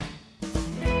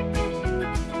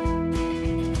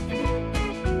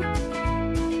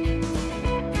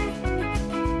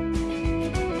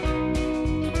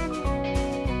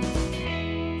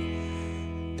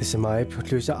Samai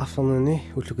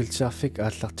Ullukillisaarfik Ullukillisaarfik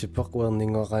aallartippeq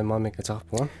uerningoqaimaamik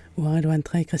atarpuan. Uaru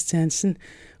Andre Christiansen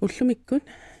ullumikkut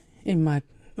immaat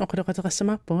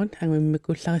oqaloqataqassamaarpugut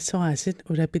anguimmikkullarissoriasit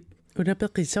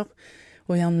ulapeqisoq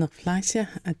ujarnerflaisia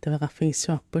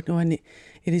attavaqarfigissuarput uani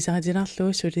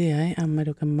ilisaritilarlugu suliai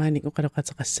aammalu kammaanik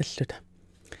oqaloqataqassalluta.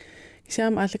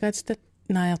 Kisaam aallakaatitat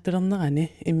naajartulernerani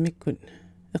immikkut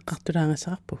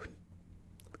eqqartulaangassaqarpugut.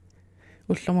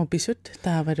 Ullomu pisut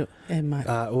taavalu emmaat.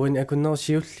 Uani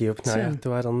akunnersiulliup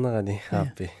naajartualernerani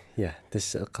aappi. Ja,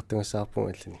 tässä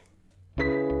eqqartungassaarpugallani.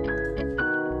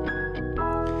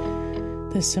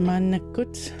 Tässä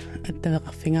maannakkut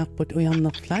attavaqarfingaarput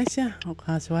ujarnerflaisia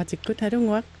oqaasuatikkut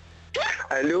halunguaq.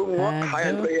 Halunguaq, hej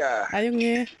Andrea.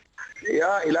 Ajungi.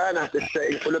 Ja, Ilana, tässä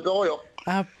Ullukillisaarfik.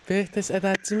 Appi, tässä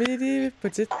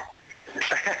ataatsimiliivipputit.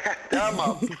 Tämä.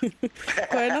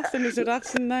 Koenartunu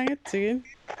sularsinnaangatsigin.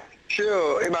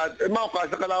 Joo, mä oon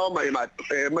kanssa kalaama mä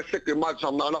sekin mä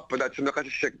saan napputa että me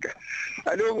kanssa sekä.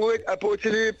 Alunguit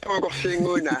aputili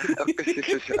ponkorsinguina.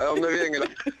 Akkisis on vielä.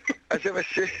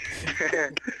 Asevasi.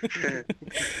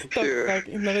 Takk,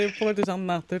 inari puhutu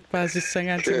sannaartut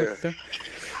pääsissangaatsiguttu.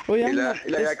 Ila.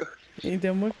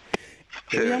 Idemu.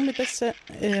 Ujammi tässä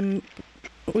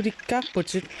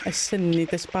ulikkaarputit assanni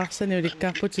tässä paarsani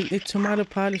ulikkaarputit itsumalu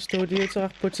paalu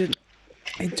studiotarputit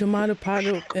itsumalu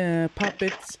paalu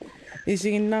puppets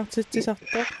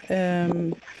isiginnaartitsisartoq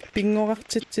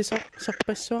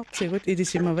pinngorartitsisarpassuartigut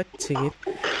ilisimavatigit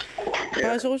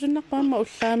paasorusunnarpaamma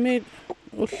ullaami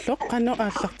ulloq qano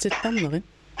aallartittarnerin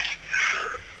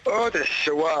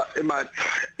tässä waa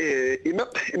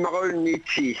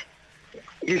imeqarunniiti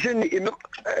isenni imeq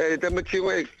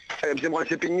tamatsiuik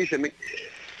semrasipingisami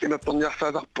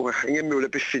imepperniarsaasarpuga ingammi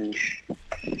ulapiffinni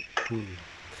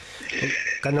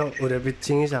Kano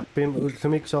ulapitsingisarpim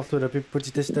ullumiksoorlu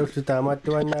ulapipputi tasta ullu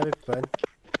taamaattuannaavippan.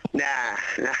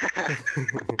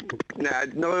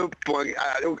 No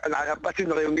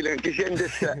pasineriungilan kisian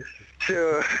tässä se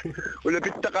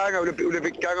ulapittaqaanga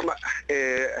ulapikkaangama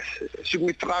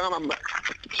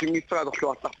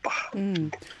sungittraadorluartarpa.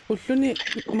 Ulluni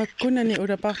makkunani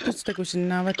ulapartut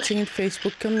takusinnaavatsingit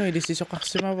Facebook-kernu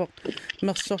ilisisoqarsimavoq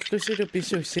mersorlusilu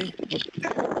pisusi.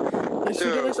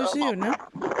 Sulerisusiuna.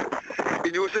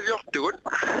 Inuusaliortugut.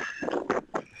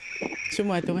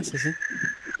 Sumaatugassasi.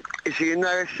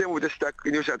 Isiginnaagassaamu tästä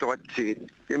inuusatoratsigit.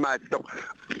 Imaattoq.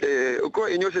 Uko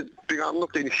inuusat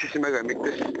pingaarnertiinissimagamik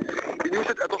tas.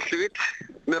 Inuusat atorlugit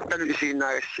meqqalu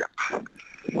isiginnaagassiaq.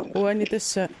 Uani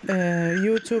tässä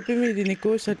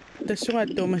YouTube-midinikuusa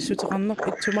tassugaattuumassutaqarneq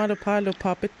itsumaalu paalu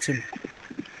paapetsim.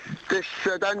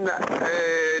 Tässä tänne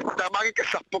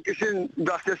tamagikkasarpokisin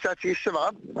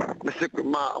daasiassaatigissamara. Massuk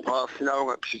ma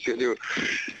qaarsinaaunga psisiliu.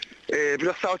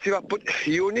 Pilersautivarput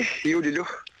juulilu.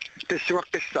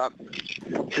 Tassuaqqissaa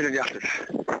silaniartut.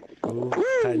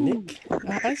 Tannik.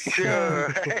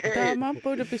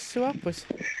 Taamaappuulu pissuarpus.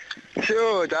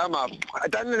 Joo, tämä.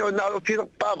 Tänne on ollut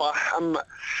piirpaama amma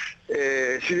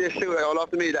sydässä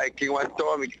olottamia ikkin vaan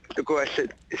toimi kun se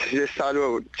sydässä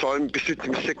alu soin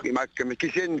pystyttämissäkin makkamme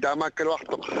kisen tämä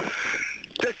kalahto.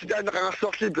 Tässä tänne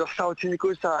kanssa sautin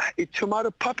kuussa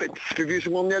Tomato Puppets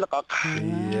reviewsun nielqa.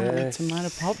 Tomato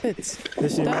Puppets.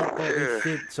 Tässä on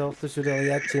sortu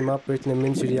sydäjätsi mappitne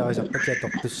min sydäjäsappatia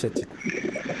tortussatit.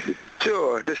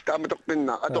 Joo, tässä tämä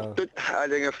minna atortut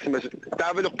alengersimas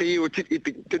taaveloqiutit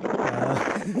ipittut.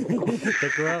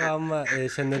 Takuaramma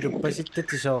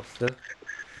sannaluppasittat isoorlu.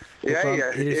 Ja.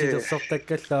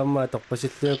 Ilisidersortakkallaamma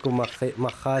torpasitluuku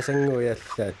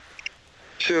marraasanguiallaat.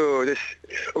 Joo, tässä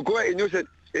ukua inusat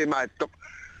maattoq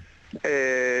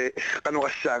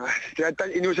qanuqassaanga.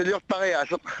 Tatan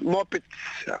inusaliorpariaaseq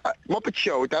Muppet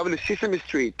Show taavelu Sesame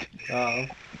Street.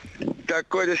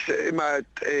 Takkoides imaat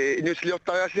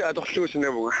inusaliorpariaasi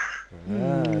atorluusunavunga.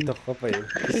 Torqapai.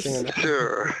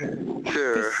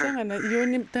 Tissangana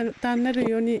juuni taannalu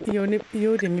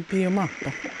juuni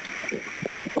piumaappa.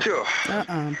 Joo.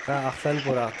 Arsan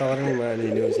pulaartorin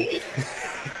maalinuusi.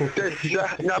 Tässä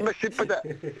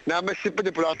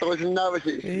naamassippada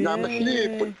pulaartorusinnaavasi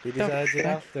naamasliipput.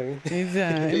 Ilisaatirartugin.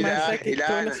 Imaasakit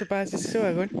tuollassa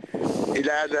paasissuagun.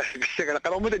 Ilana bissakala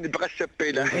qalormutan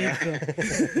nipeqassappiila.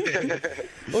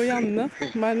 Ujanna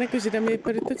maannaku sida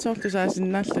miippalittut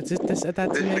sortusaasinnaallutsit tas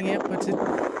ataatsimangierputit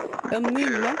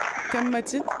erniilla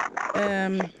kammatit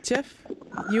Jeff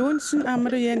Jonsen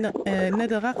amalu yen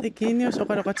naderaq ikinius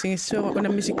oqaloqatingissuuqa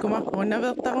unammisikkumarpu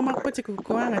unavertarumarputik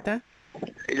ukkuaangata.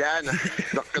 Ilana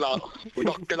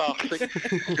utorqilaartik.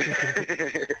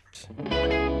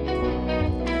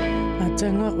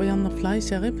 Atsanguaq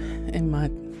ujarnerflaisiarip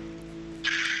immaat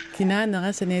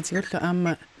kinaanerasaniatigullu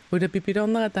aamma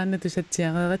ulapipilornera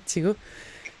taannatusattiareeratsigu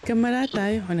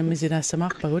Kamaratai, on misira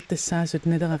samarpagut tassaasut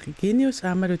naderaqikinius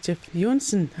aamalu Jeff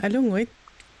Jonsen. Alunguit.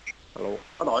 Hallo.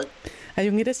 Halloj.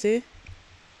 Ajungitasi.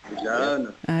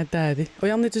 Ilana. Taadi.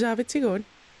 Ojarnitusaavitsiguun.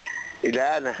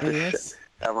 Ilana. Yes.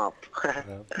 Tamam.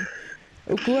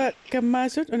 Ukua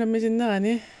kammaasut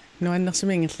unammisinnerani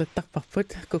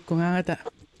nuannersimingillattarparput kukkungaangata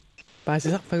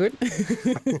paasisarpagut.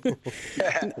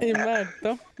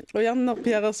 Imaatto.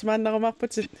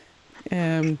 Ojarnerpiaqersimaannarumarputit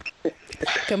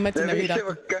kammatina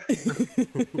viilarpa.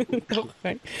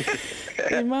 Torrak.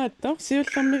 Imaatto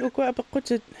siullermi ukua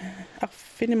apeqqutit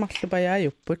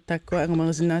arfinimarlupajaajupпут taakkua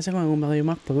angumerisinnaasagua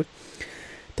angumeriumarpagut.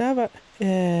 Taava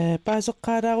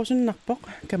paaseqqaalaarusunnarpoq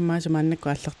kammaasumaannakku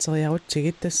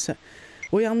аллартериарутсигит тасса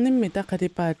уярнимми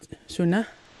тақалипаат суна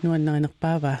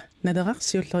нуаннеринерпааваа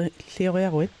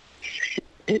налерарсиуллериаруит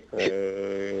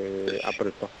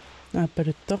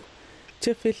аппалутто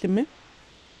чеффиллими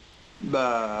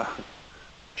Ба.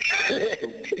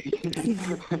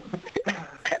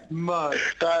 Ма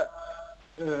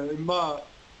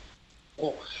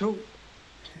орсу.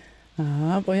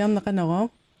 уярнеқанероо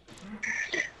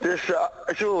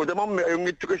Så det må jeg jo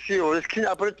ikke kunne sige, det skal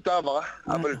jeg bare tage bare.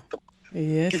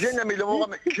 Yes. Kisena milomora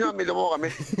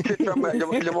med. Sitter med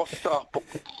milomora start på.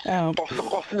 På så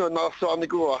kosten når så ni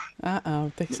går.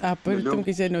 Teks appeltum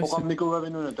kisenus. Og Nico var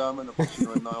nu der men når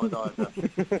der.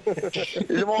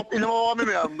 Milomora med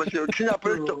mig, men så kisena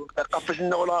appeltum. Kapsen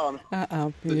når der.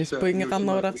 Yes, poinge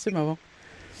qannerorarsimava.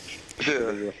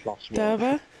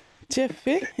 Tava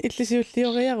Jeffi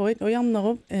illisiullioriaruit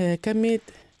ujarnerup kamiit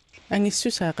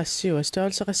angissusaaqassiua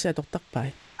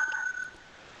størrelseqassiatortarpai.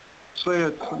 Så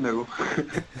nu.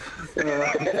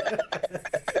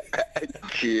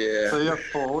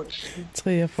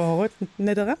 Tria forward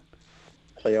nedera.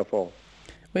 Tria for.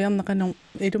 Ujarneqanum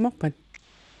ilumarpan.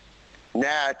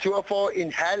 Nej,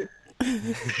 2,5.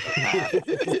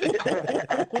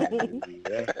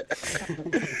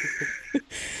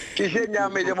 Kisena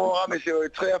milomora med så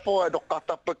 3,4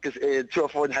 doqqartarpakkis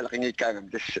 2,5 ringikkangam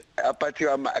tas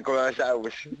apatiuamma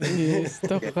akuasaaus. Yes,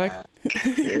 torrak.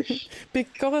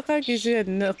 Pikkoreqa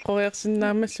kisianne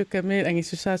eqqoriarsinnaammassu kamiil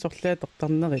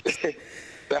angissusaasorlaatoqtarnerit.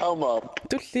 Tauma.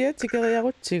 Tullia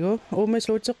tikeriarutsigu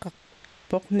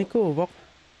uumasuuteqqarpoq nikuuvoq.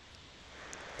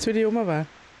 Suliumava.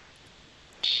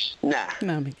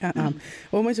 Naamik.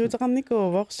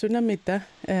 Uumasuuteqarnikuuvoq sunamita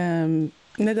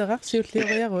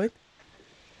naderarsiullioriaruit.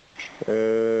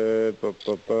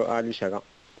 Alisaga.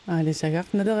 Alisaga.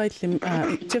 Naderaillim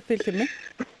Jeffillimi.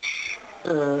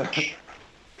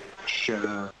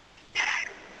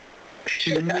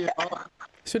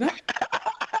 Suna?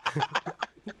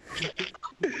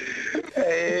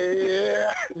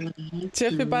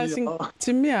 Jeffi baasin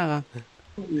timmiara.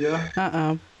 Ja.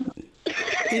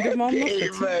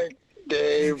 Ilumarnerput.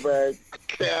 David.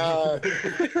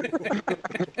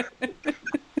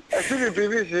 Det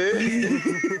BBC.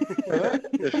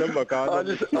 Det stemmer godt.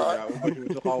 Det er så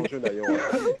rausen af jorden.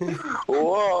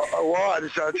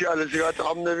 Det så til alle sikkert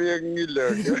ramne virken i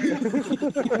løg.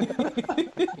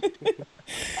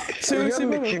 Så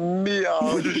mere,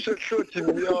 så til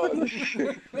mere.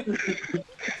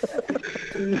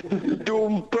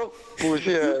 Dumper på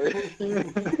sig.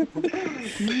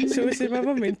 Så se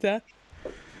hvad minta.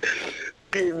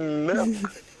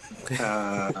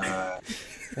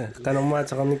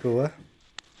 Qanormaataqarnikuwa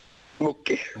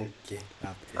Mukki.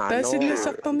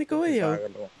 Taasinnasartarnikuiu.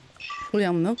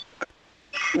 Ujarner.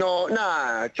 No,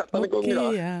 nej, taqarnikuungila.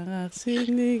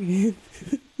 Kiararsinigit.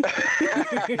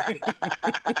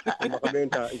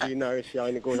 Makamenta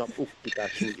ikinaagissiarinikuusar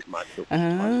uppitaassuugit maattu.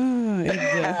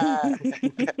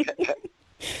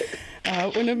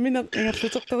 Unammineq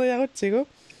ingerluterteriarutsigu.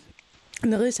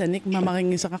 Nerisanik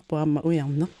mamaringisaqarpuamma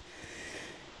ujarner.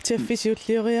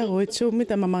 Jeffisiullioriaruit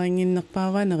suumit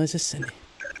amamaringinnerpaavaa nerisassani.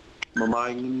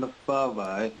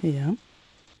 Mamaringinnerpaavaa. Ja.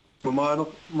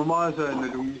 Mamaasaana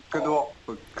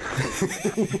lungikkaluarput.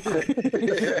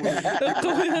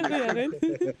 Qoviariarin.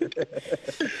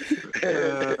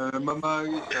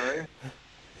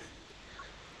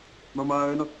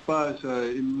 Mamaaginerpaasa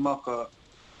immaqa.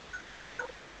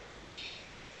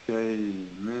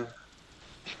 Sayme.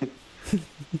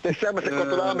 Tässä mä se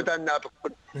kotolaamme tänne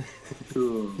apukut.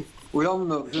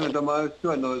 Ujarner sinä tämä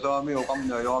syönnö saami on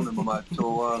kamnia jaami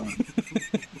mamaatsuaan.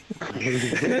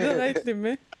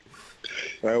 Naderaillimi.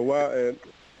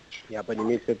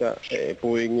 Japanimissata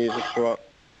puingiisua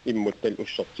immuttel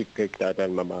ussortikkeek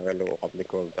taataan mamaagaluu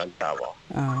qarnikuun tantaavaa.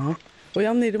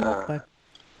 Ujarniilumorpat.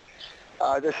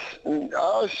 Das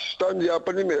dann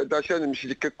Japanimi tässä on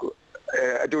misikekku.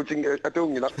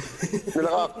 Atuungila.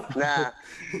 Nilaq. Nah.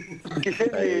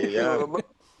 Kiseni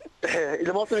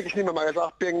Ila mortuna kisni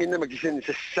mamagasaarpianginna makisen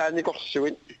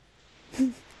sassaanikorsuit.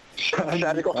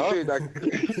 Sassaanikorsuit.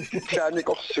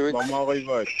 Sassaanikorsuit.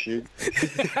 Mamarivaatsi.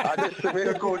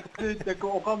 Teko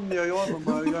oqamnia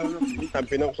yoama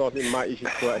Tampinam sorti ma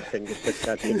isittua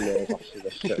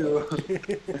assangissatsaatinneriqarsilassa.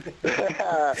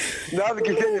 Naavi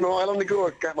kisni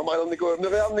mamagalarnikuakka.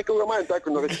 Neriarnikuga maan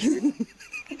taakkunnerissuit.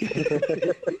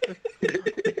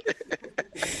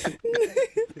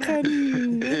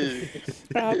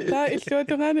 Taa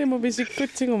illuutungani mu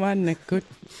pisikkutsigumaannakkut.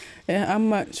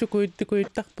 Amma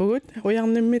sukuittukuittarpugut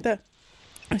ujarnimmita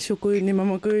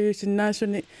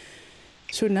sukuinimamakuusinnaasuni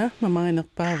suna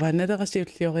mamarinerpaava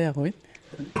naderasiullioriaruit.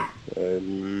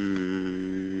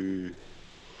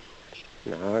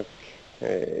 Naak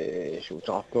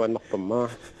suutartuannarpammaa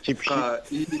tipsi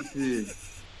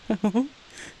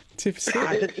Tipsi.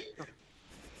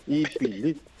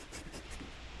 iipillit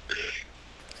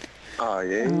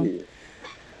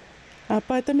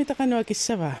Apaatamitakanua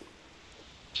kissavaa.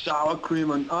 sour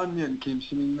cream and onion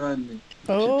kimsimingaanni.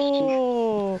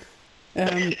 Oo.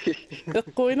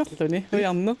 Eqquinerluni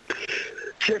ujarner.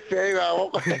 Chef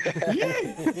egaavoq.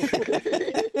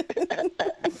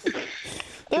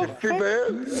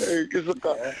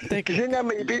 Kisqa.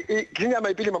 Kisingama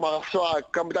ipili mamaqarsuara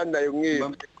kamtanayungi.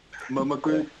 Mama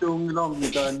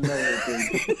kuittuungilarmi taannaya.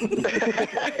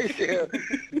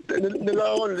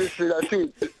 Nelaon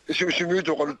lissilatu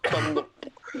sumituqoluttarner.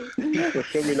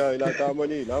 Kossumila ila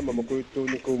taamani ila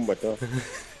mamakuittuunikuummata.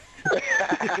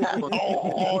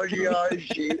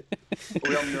 Oliashi.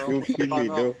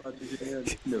 Yuuppillido.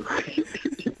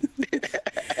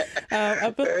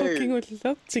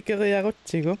 Aperqukingulleq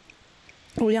tikeriarutsigu.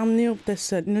 Ujarniup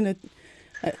tassa nunat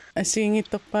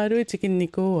asiingittorpaaluit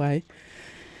tikinnikuuai.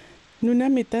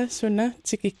 Nunamita suna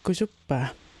tikikkusuppaa.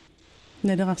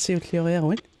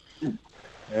 Nalerarsiullioriaruit.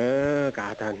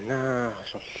 Katanna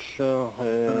sorso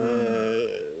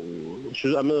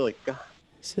Sydamerika.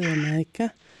 Sydamerika.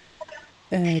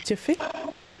 Cheffi?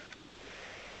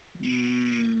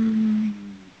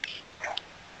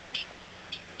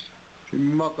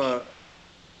 Maka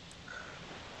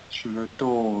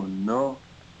Sulatona.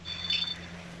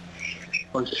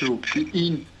 Asuki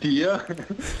India.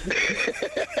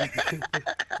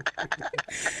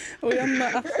 Ujarna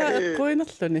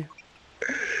eqquinerluni.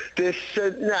 Tässä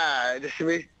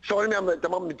sormiamme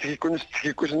tamammi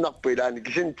tikikunnarpu ilaani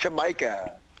kisin Jamaica.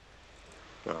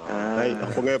 Ai,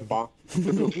 pungepa.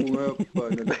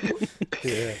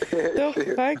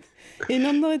 Torrak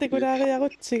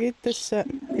inerneritakulariarutsigit tassa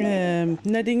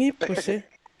nalingippuse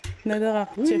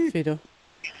nalerartiffilu.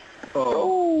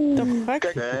 Torrak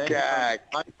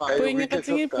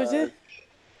puingeqatigippuse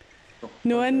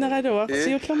nuanneraluaq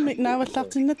siullermik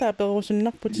naavallаарtinna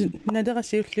taaperusunnarput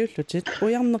nalerasiulliullutit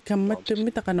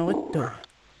ujarnerkammattummi taqanorittu.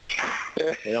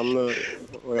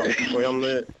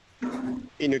 Ojarne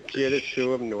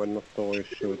inukkialassuum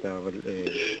nuannertoriussuu taaval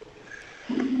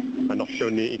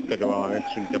anerluni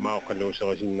ikkakavaagatsun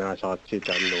tamaoqaluuserisinnaasaaratsi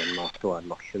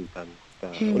taannuannaartuaannarlun taan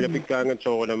ulapikkaangat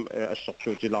soorulam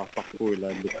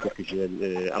assortuutilaarparpuilaallikku kisian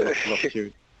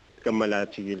anerlersiut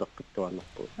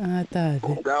kammalaatigileqqittuannarpu Taali.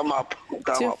 Tamap.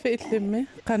 Tiaffi illimmi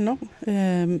qannoq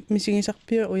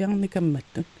misingisarpia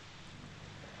ujarnikammattun.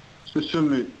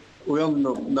 Sussumi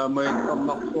ujarno namain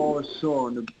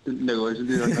ammarsoorsuun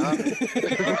nagoisilina.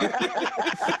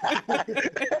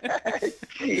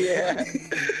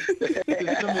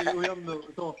 Sussumi ujarno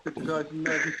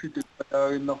torpikkaasinnaakissitit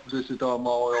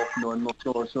aaginnarpusissitaamaoriornu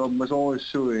annersoorsuun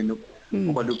masoorsuinu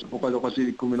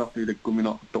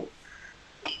uqaluqatilikkuminartilikkuminarto.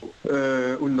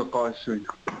 Unneqaassuin.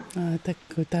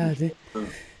 Takku taali.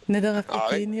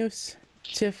 Naleraqqiinius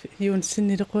chef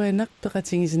Junsen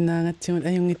peqatingisinnaangatsigun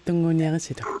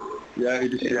ajungittunguuniarisilu. Ja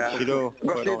idisia. Kilo.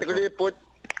 Gossitkuliput.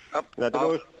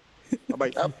 Naatros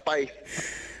abai Appai.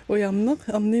 Ujarneq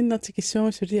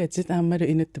erniinnertikissuarisuliatit aammalu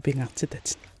inuttu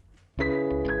pingartitatit.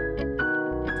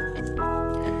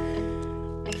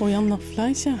 Ujarneq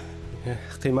flaisia.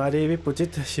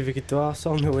 Qimaaliivipputit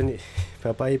sivikittuaarsornuuni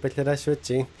papai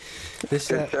pallalassuatsigin.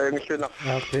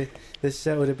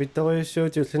 Tassa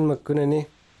ulapittoriussuuti ullanmakkunani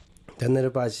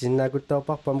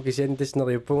tannalupaasisinnaakuttorparpam kisian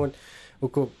tasneriuppungut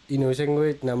uku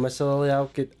inuusanguit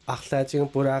nammassereriarukkit arlaatigun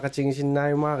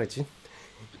pulaaqatigisinnaayumaarit.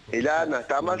 Ilana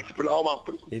tamalt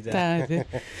pulaamarput. Taali.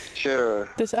 Sure.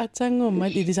 Tas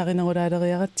atsanguummat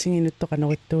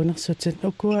ilisaqinarulaaleриaqatsiginuttoqanorittuunersutit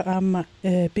ukua aamma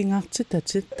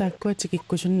pingaartitatit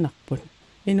taakkuatikikkusunnarput.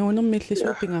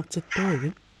 Inuunermillisuu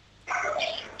pingaartittuugi.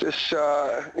 Tässä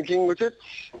kingutit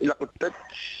ilaquttat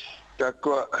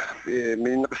taakkua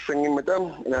minneqssangimmata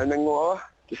naananguara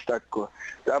tastaakku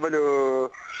taavalu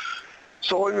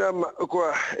Så jeg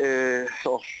går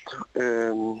så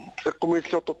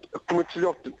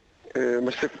kommenteret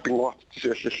med sætninger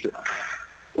til sig.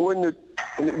 Uden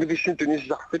vi synes det er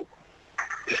sagt.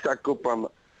 Det skal gå på mig.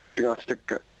 Det er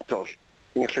stik så.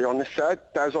 Ingen siger noget sad.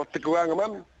 Der er så det går gang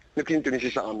med. Nu kan det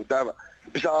ikke sammen. Der var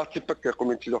bizarre tilbage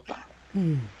kommenteret.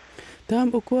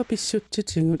 Taam ukua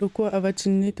pissuttitingut ukua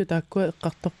avatinnitu taakkua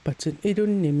eqqartorpatin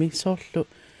ilunnimi soorlu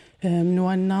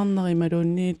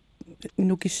nuannaarnerimaluunni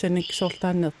nukissanik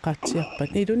soortaanne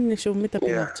eqqaatsiarpat ilunni suummi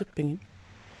tapinartippingin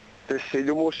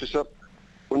tassilumussusa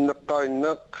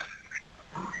unneqqainneq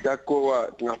taakkua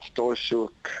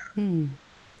tingartorussuuk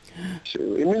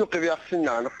iminu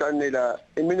qiviarsinnaaneq taannila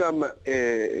iminuamma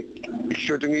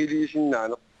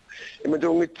иллутунгилисиннааneq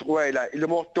иматунгитсуайла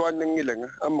илумортуаннангилага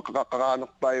амма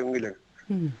qaqaqaraanerpaajungilага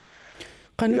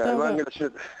qanutaava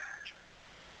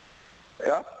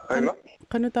ja aiva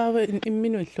qanutaava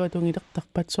imminu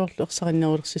illuatungilерtarpat soorlu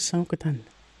ersarinnaulerissangukku taanna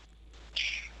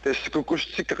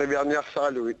тассукуккустик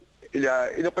qiviarniarsaraluit ila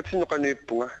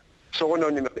ineqatinneqaniippunga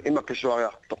sorunauni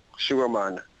imaqisuariartoq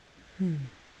sugamaana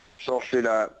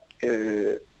soorlila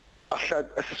арлаат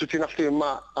ассутинарлуимма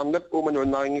арнап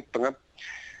умануаннарингиппага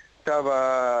тава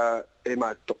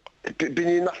эмааттоқ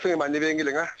бининарлугима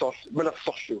нивенгилага соор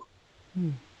малерсорлу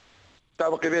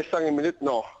тава кивессанги минут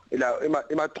но ила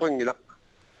имаатторингила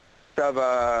тава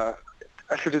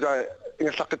ассутита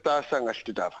ингерлаққиттаассаанга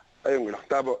тава аюнгила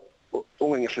тава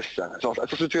унгингерлассаага соор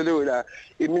ассутилу ила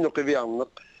иммину кивиарнеқ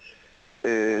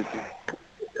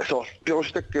соор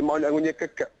пирустакки маали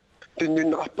агуниаккакка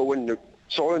тиннуннеқарпагуннут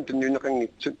соорун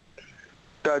тиннуннеқангитсут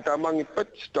таамангиппат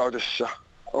таудасса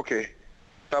окей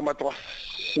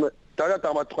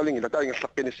тааматорлингила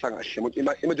таингерлаққиниссаага алламут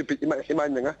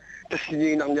имааннага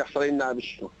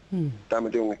тассинигинарниарсариннаавиллу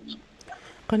тааматунгит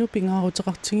qanu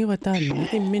pingaaruteqartingiwa taanna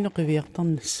imminu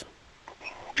qiviartarnassa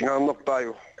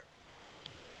пингаарнерпааю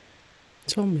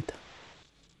sommita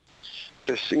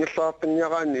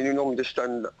тассингерлаарпинниараанни инунорми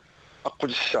тастаанна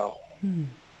аққутиссаау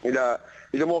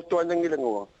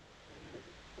илумортуаннангилангуа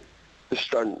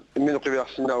тастаан иммину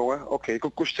qiviarsinnaauga окей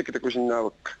куккустик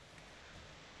такусиннаавак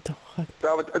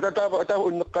тава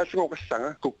уннеққааллугу қассага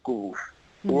куккуунга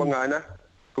уангаана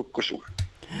куккусуга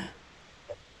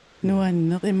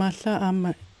нуаннеқ имаалла аама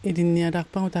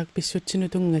илинниалаарпагу таак писсутсину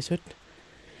тунгасут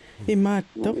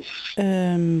имаатто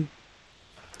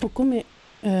укуми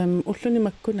уллуни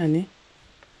маккунани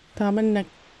тааманнак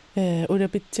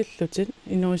улапитсиллутит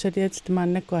инуусалиатит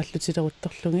мааннакку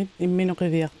аллутилерутторлугит иммину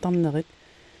қивиартарнерит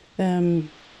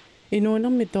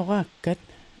инуунерми торааккат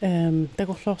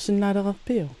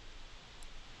такорлоорсиннаалерерпиу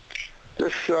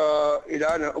тасса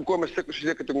илаана укуамассакку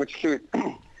силакатунгатиллугит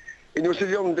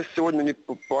инуусалиорн тассуунни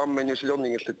ниппуппаамма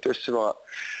инуусалиорнингерлат тассавара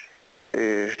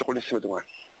тоқуниссиматунга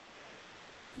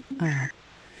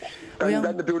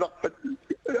танда биуларпат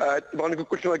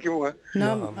барникуккуллуакиунга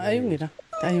наам аюнгила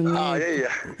я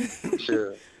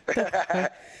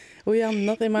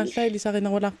уярнеқ имааллаа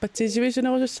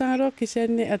илисаринерулаарпатсисивисунерусуссаагалуак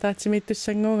кисианни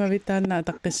атаатсимиттуссангуунга витаанна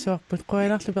атаққиссуарпут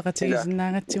қуаларлу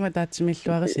пеқатигисиннаангатсима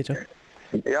таатсимиллуарисилу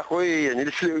я хуй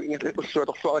нилислу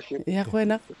ингерлуссуаторлуараси я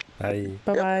хуйна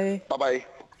ай бай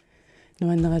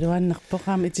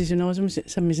нуаннералуаннарпоқаама итсисунерусум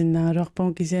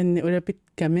саммисиннаагалуарпагу кисианни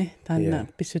улапитками таанна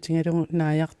писсутингалугу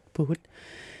нааярпугут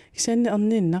кисианни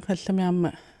арнииннақ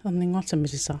алламиарма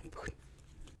арнингуарсаммисиссаарпугут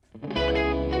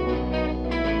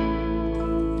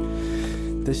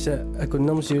тасса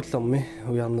акуннэрмусиуллэрми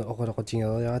уярне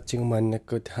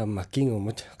оқулоқутингериаратсигумааннаккут хаама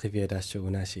кингумут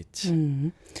қивиалаассугунаасиит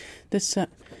тасса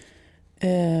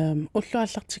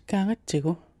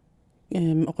уллуаллартиккаагатсигу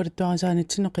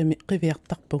оқулуттуарисаанитсино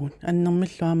қивиартарпугут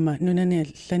аннэрмиллуаама нунани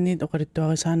алланиит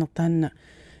оқулуттуарисаанертаанна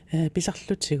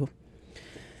писарлутсигу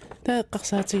таа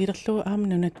эққарсаатигилерлугу аама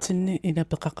нунатсинни ила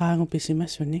пеқақаагу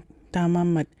писимассуник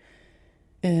таамааммат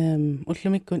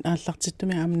уллумиккун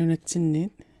ааллартиттуми аама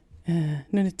нунатсинниит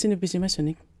нунатсини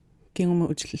писимассуник кингума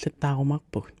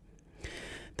утиллаттаарумаарпуг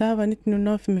тааванит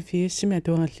 1985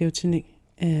 атуангаллиутиник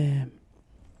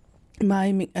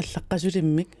маимик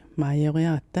аллаққасулиммик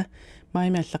маайориаратта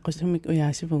маими аллаққасулиммик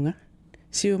уяасивунга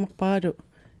сиумерпаалу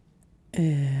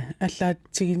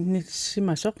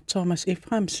аллаатсигинниссимасоқ Thomas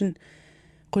Efraimsen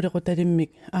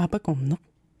qulеqutalimмик аапакорнеқ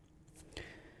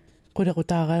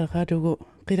qulеqutaareeraalugu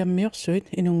qilammiorsuit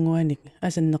inunnguanik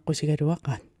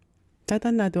асаннеққусигалуақаат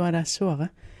татаннаатуалаассуара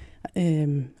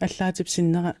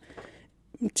аллаатипсиннера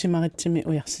тимаритсими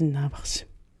уярсиннааварси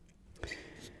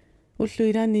уллу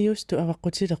илаани юсту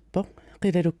аваққутилерпоқ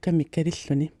қилалуккамик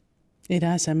калиллуни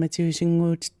илааса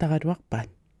матиусингуутиттаралуарпаат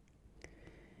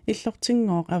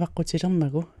иллортингооқ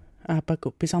аваққутилермагу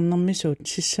аапаку писарнэрмисуут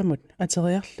сиссамут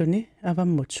атериарлуни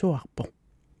аваммут суарпо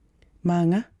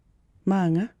маанга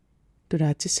maanga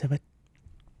tulaatissavät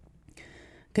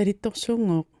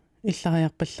kalittorsuungoq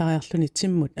иллариарпаллариарлүни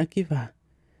тиммут акиваа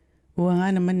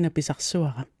уангаана манна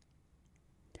писарсуара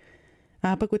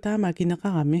аапаку таама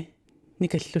кинеқарами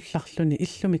никаллулларлүни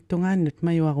иллумик тунгааннут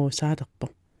маюаруусаалерпо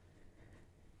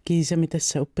кисами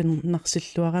тасса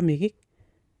уппиннарсиллуарамигик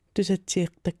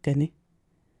тусатсиэқтаккани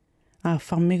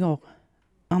ааффармигоо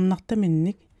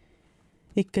арнартаминник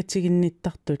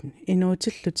иккатигинниттартут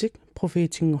инуутиллутик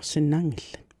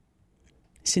профитингорсинаангилла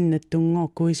синнаттунгоо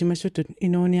куисимасутут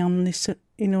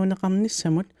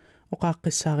инуунеқарниссамут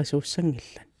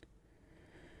оқааққиссаарисууссангилла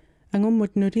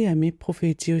ангуммут нулиами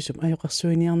профитиусум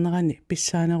ajоқарсуиниарнерани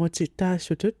писсаанерути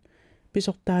таассутут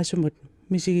писортаасумут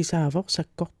мисигисаавоқ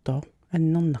саккортоо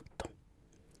аннернарто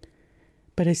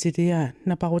парасилиа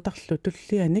напарутарлу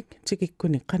туллианик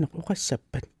тикиккуни қанеқ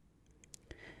уқассаппат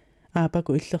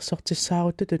аапаку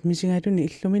иллерсортиссааруттутут мисигалуни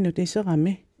иллуминут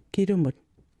исерами килумут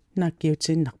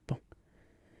нааккиутсиннарпо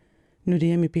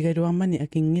нулиами пигалуармани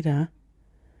акингилаа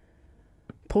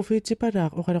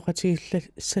профитипалаақ оқалоқатигилла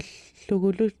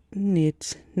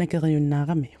саллугулунниит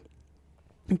накериуннаарами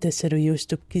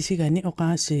тассалуйууступ кисигани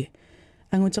оқааси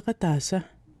ангутеқатааса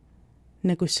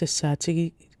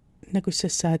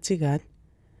накуссассаатигаат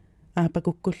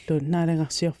аапакуккуллу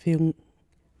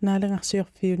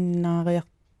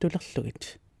наалагарсиорфиуннаариартулерлугит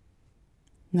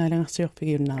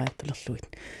наалагарсиорфигиуннаариартулерлугит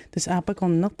тас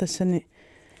аапакорнер тассани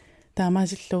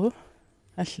таамаасиллугу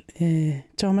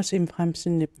Thomas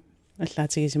имфрамсиннип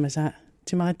аллаатигисимаса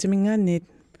тимаратсимингаанниит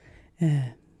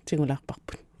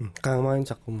тигулаарпарпут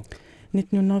qaamainsaqqumuk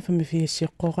 1985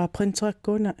 сиққоraa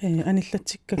принтераккуна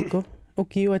аниллатсиккакку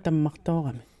укиуа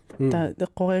таммартоорами та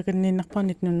эққориаканнииннарпар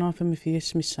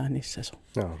 1985 миссааниссасо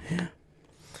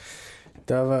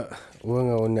тава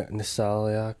уангауна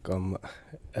нассаариаак амма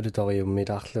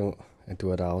алуториуммилаарлугу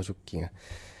атуалаарусуккига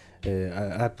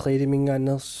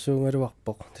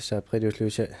априлимингааннерсуунгалуарпоқ тасса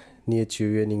априлиуллуса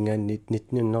 29-нингааннит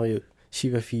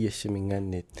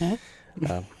 1984-симингааннит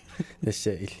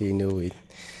тасса иллиинууит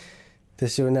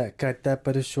тассуна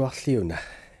кааттааппалуссуарлиуна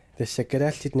тасса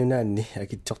калааллит нунаанни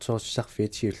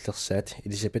акитсорторуссарфиитиуллерсаат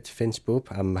Elisabeth Fensbub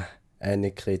амма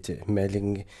аанекрит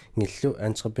малингиллу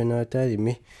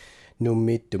entrepreneur-таалими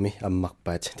нуммииттуми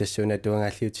аммарпаат тассуна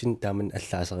туангааллиутин тааман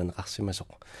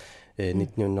аллаасеринеқарсимасоқ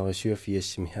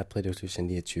 1987 априлиуллуса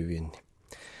 29-ни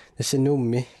тасса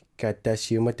нумми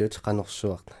кааттаассиуматут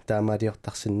qanорсуақ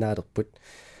таамаалиортарсинаалерпут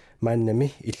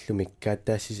мааннами иллумик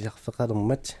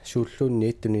кааттаассисиарфеқалермат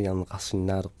сууллуунниит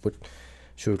туниарнеқарсинаалерпут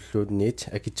сууллуунниит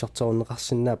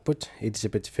акитсорторунеқарсинааппут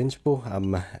Elisabeth Fensbub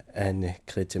аама аане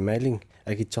критемалинг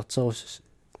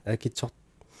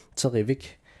акитсортеривик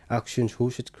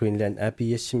Auktionshuset Greenland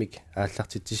ABS-мик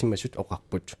ааллартитсимасут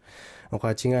оқарпут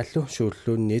оқаатингааллу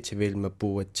сууллуунниит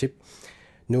вилмаппуатсип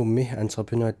нуумми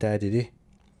entrepreneur-таалили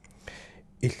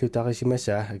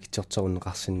иллутарисимасаа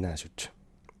акитсорторунеқарсинаасут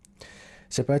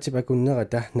сапаатип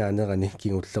акуннерата наанерани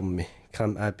кигуллерми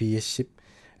крам ABS-сип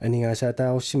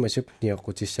анигаасаатааруссимасуп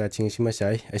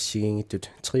ниоққутиссаатингисимасаи ассигингиттут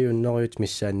триуннериут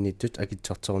миссаанниттут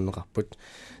акитсорторунеқарпут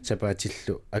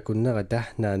сапаатиллу акуннерата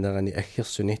наанерани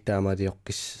аггерсуни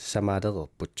таамаалиоққис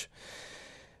самаалерерпут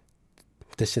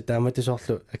тасса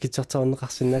тааматусорлу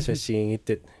акитсорторунеқарсинаасу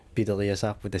ассигингиттут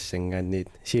пилериасаарпу тассангаанниит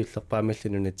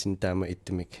сиуллерпаамаллунунатсин таама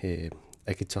иттумик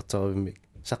акитсорторуиммик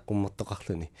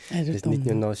саққуммертоқарлуни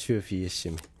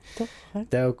 1987-сими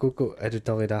таукуку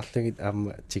алуторилаарлагит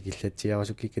аама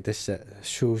тикиллатсиарусуккика тасса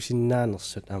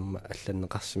суусиннаанерсут аама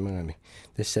алланнеқарсимагами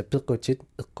тасса пеқутит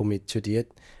эққумитсулиат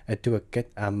атуаккат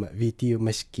аама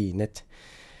видеомаскинат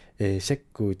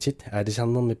саккуутит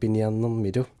алисарнерми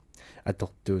пиниарнермилу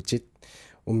атортуутит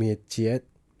умиатсиат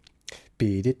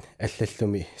пилит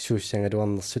аллаллуми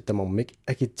суussангалуарнерсут тамармик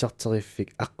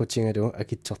акитсортериффик аққутингалугу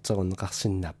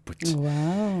акитсортерунеқарсинааппут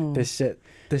вау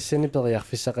тассани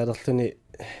периарфиссақалерлуни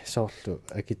соорлу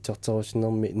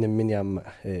акитсортерусинерми наммини аама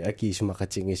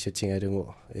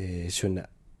акиисумақатингиссутингалугу суна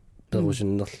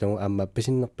перусуннерлугу аама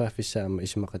пасиннерпааффиссаама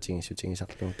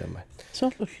исумақатингиссутингисарлугу тама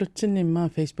соорлуллутсиннимаа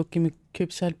фейсбуккимик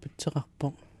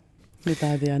кюпсаалпутсеқарпо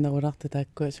нутаавианеруларта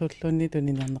тааккуа сууллуунни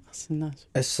тунинарнеқарсинаасу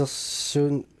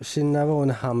ассерсуун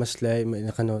синнааваруна хаамаслаи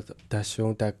меқану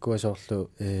таассуун тааккуа соорлу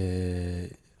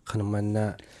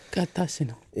qanummanna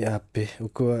каатаассина яаппи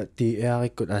укуа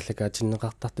диариккут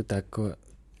ааллакаатиннеқартарту тааккуа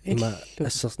има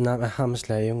ассерснаа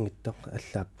хаамаслааюнгиттоқ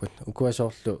аллааппут укуа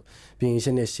соорлу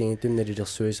пингисани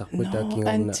ассигитунналилерсуисарпут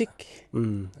тааккингорна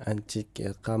антик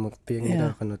эққаамак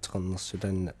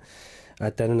пиангилаақанутеқарнерсулаанна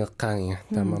атанунеққаанга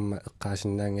таамамма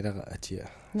эққаасиннаангилара атиа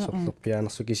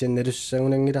soorlorpianersu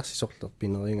kisiannalussaagunangilarsi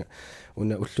soorlorpineringa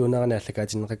una ulluunerana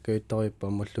allakaatinneqakkuittoriuppa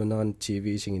mulluunerana TV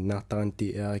singinnaartaran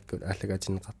tiaarikkut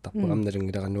allakaatinneqartarpu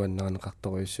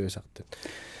amnalungilaqanuannaqartartoriussuusartut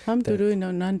тулуина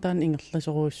наантаан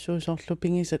ингерласоруussуусоорлу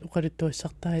пингисат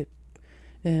оқалуттуассартаа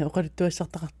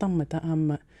оқалуттуассартақартармата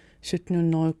аама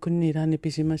сутнуннерууккунни илаани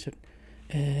писимасут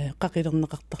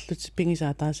qaqilernaqartarlut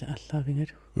pingisaa taasa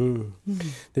allaavingalu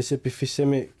tässä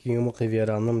piffissami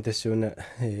kingumaqiviyalaarnam tassuuna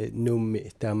nuummi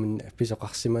taamun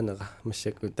pisoqarsimanera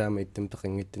massakku taama ittum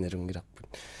peqinngittinalungilarput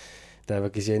taava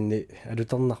kisianni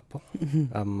alutarnarpo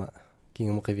aamma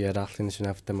kingumaqiviyalaarluni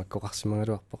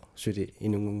sunaaftamaqqoqarsimangaluarpo suli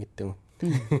inungungittugu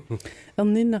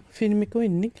erninna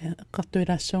filmikuinnik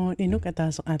qartuilaassongun inuk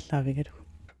ataase allaavingalu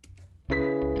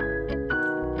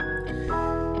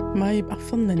Mai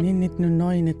affornani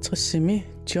 1969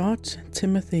 George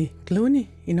Timothy Clooney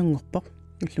inungorpoq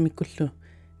ullumikkullu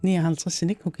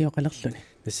 59-sinik ukioqalerluni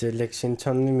tässä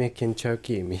Lexingtonni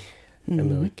Kentucky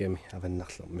Amerikami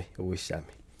avannarlermi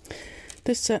uissaami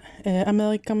tässä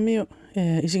Amerikammiu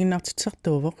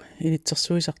isiginnaartitsartuuvoq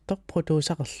ilitsersuisartor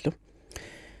producererlu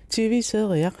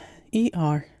TV-serier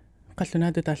ER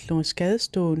qallunaatu taallugu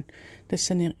skadestuen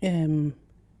tassani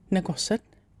nakorsat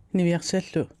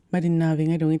niviarsallu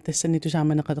Marinaavingalungi tassani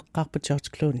tusaamanaqateqqaarpu George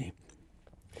Clooney.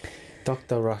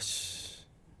 Dr. Rush.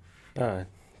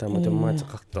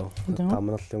 Tammateqartor.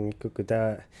 Qaamerlungikku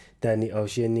taani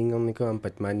Oceaningerniku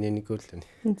Batman-nikuulluni.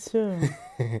 So.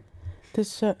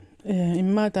 Tassa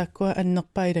imma taakkua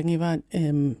annerpailangivaan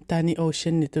taani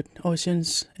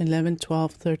Oceans 11,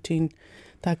 12, 13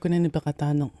 taakkunani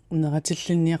peqataaner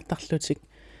neratillinniartarlutik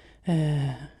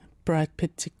Brad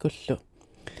Pitt-tikkullu.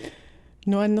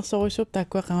 Nuannersorusup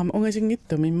taakkuaqarama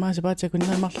ungasingittum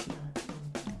immaasapaatakуннамарл.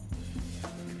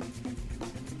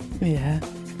 Ja.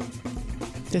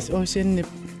 Des Oceanni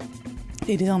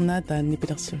ilисарнаатаанни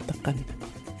пилерсуутаққанна.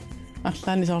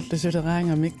 Арлаани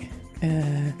соорлусулераангамик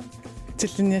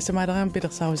тиллинниассамаалераам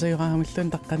пилерсаарусаюраагамиллун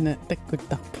таққанна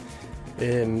таккуттарпу.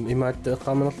 Имаат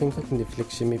эққаманерлингкут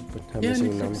Netflix-имиппут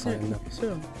хамасигиннаамақаанна.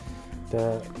 Суу.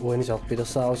 Та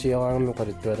уанисарпилерсаарусиораангамми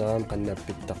қалуттуалераам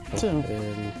қаннааппиттарпу.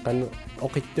 Қанну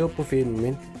оқиттууппу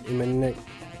филмин иманна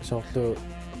соорлу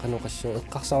qanoqassu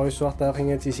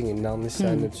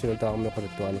eqqarsaaruissuartaaqingatisiginnaarnissaanut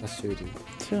sunutaaarmeqaluttuaneqassuulin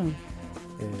Sure.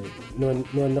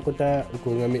 nuannequtaa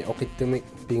ukungami oqittumik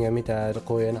pingami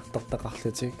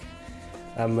taalequyanartartaqarlutik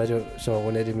aammalu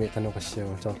soorunalimi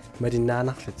qanoqassuu soor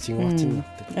malinnaanarlut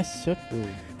singuartinnartut Assut.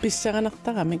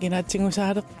 Pissaranartaramik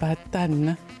inaatsingusaaleqpaat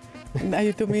taanna.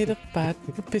 Ajutumiilerpaat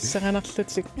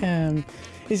pissaranarlutik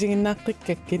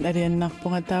isiginnaaqqikkakkin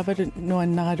aliannaarpunga taavalu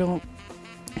nuannaralugu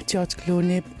George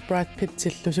Clooney, Brad Pitt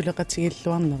tillu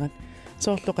suleqatigilluarnerat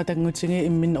soorluqatangutigi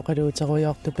immin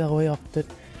oqaluuteruyortu peruyortut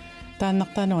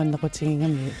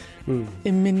taannartaanuannequtigingammi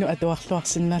imminnu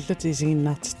atuarluarsinnaallut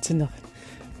isiginnaartitsineret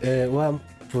waa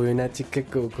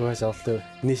puinaatikkakku ukuasoorlu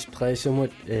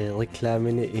nispreesumut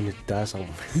reklamini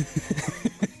inuttaasarma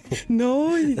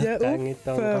No, ja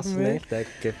taangittorneqarsinal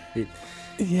taakkaffit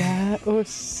Ja,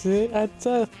 osse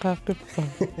atsaqqaqippa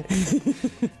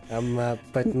amma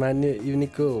Batman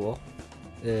unikuo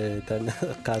tan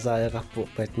qasaajararpu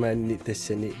Batman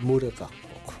tassani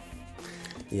muleqarpoq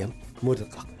ja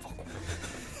muleqarpoq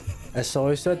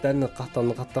assoriso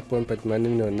tanneqqartarneqartarpuan Batman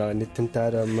nuunnaranittum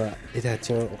taalaamma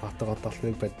ilaatigu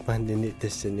oqartoqartarluni Batman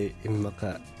tassani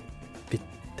immaqa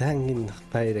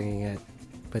pittaanginnerpailangingaat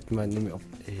Batman-nimi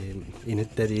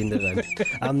inuttaliineran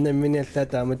amnamminallaa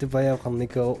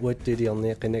taamatupajaaqarnikuu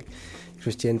uattiliorniiqinak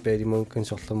Christian Bale-munkun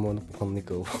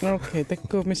sorlermuunerpoqarnikuu Okay,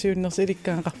 takku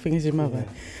misiunnersilikkaanqarfingisimava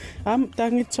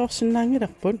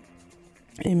taangitsoorsinnaangilarput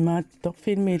immaattor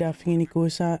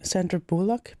filmiilaafinginikuusaa Sandra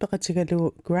Bullock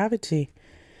peqatigalu Gravity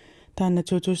taanna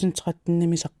 2013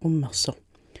 nimisaqqummерсо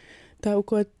taa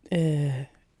ukuat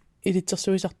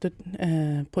ilitsersuisartut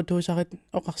producerit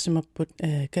oqarsimapput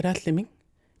kalaallimik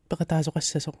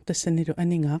peqataasoqassasoq tassanilu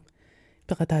aningaaq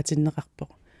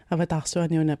peqataatinneqarpoq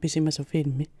avataarsuaniuna pisimasu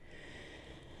filmi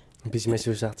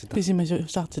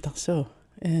pisimassuusartitarsuo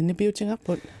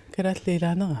nipiutingarput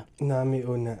kalaalliilaanera naami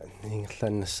una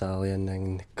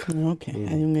ingerlaannassaariannaanginnakku okay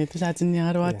ayunga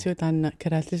tusaatinniaraluatiu taanna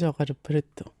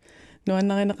kalaallisoqaluppaluttu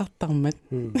nuannarineqartarmat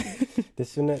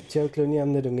tassuna George Clooney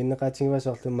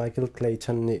amnalunginneqaatingivasoorlu Michael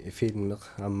Clayton-ni filmeq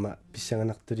amma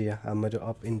pissanganartulia ammalu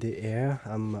Up in the Air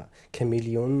amma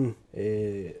Chameleon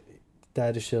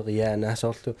taaluseriaana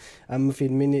soorlu amma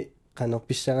filmini qanor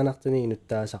pissanganartuni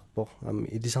inuttaasarpoq amma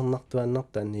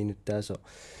ilisarnartuannartaanni inuttaaso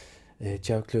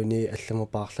George Clooney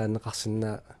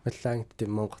allamupaaarlaanneqarsinnaa mallaangit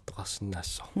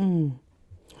timmoqartoqarsinnaasso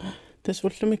tas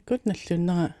ullumikkut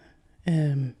nallunnera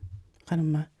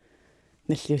qanamma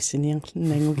наллиуссиниер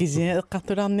нангукисиа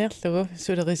эққартулаарниарлугу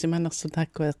сулерисиманерсу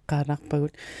таакку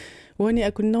эққаалаарпагут уани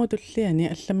акуннеру туллиани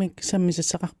алламик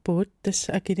саммисассақарпугут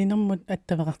тасса акилинермут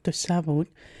аттавеқартуссаавагут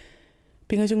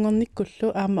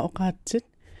пингасунгорниккуллу аама оқаатсит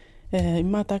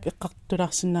иммаатаак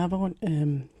эққартулаарсинаавагут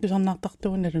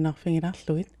тусарнаартартугун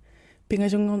налунаарфигилаарлугит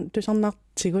пингасунгор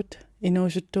тусарнаартигут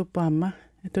инуусуттууппаама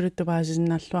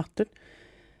тулуттупаасисиннааллуартут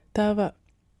таава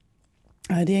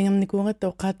адиангерникуунгат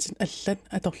оқаатсит аллат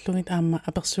аторлугит аама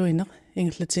аперсуинеқ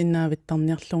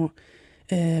ингерлатииннаавиттарниарлугу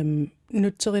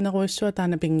нутсеринеруиссуа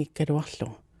таана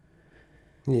пингиккалуарлугу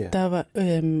таава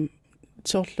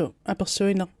соорлу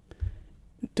аперсуинеқ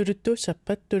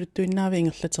тулуттууссаппат тулуттуиннаави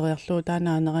ингерлатериарлугу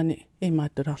таанаанерани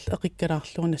имааттулаарлу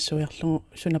эқиккалаарлугу нассуиарлугу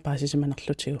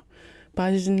сунапаасисиманерлутигу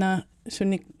паасисиннаа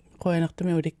суник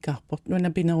qoyanartumi ulikkaarput nuna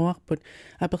pineruarput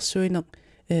apersuineq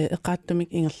eqqaattumik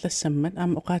ingerlassammat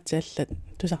aama oqaatiallat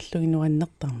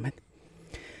tusarluginuannertarmat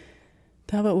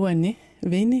taava uani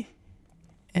vini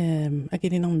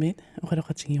akilinermiit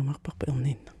oqaloqatigiumarparpu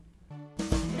erniinna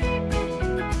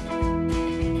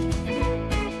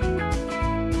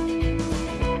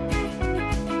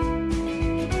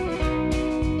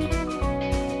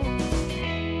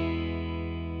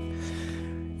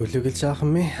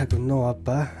Ullukillisaarfik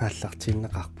akunnerappa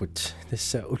аллартииннеқарпут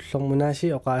тасса уллормунааси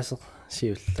оqaaseq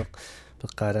сиуллеq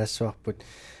пеққалаассуарпут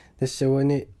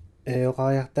тассауани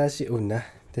оqariartaasi уна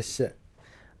тасса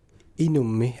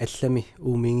инумми аллами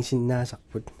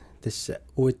уумингисиннаасарпут тасса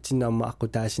уатсинаарма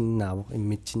аққутаасиннаавоқ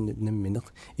иммитсиннут намминеқ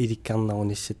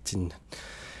иликкарнеруниссатсинна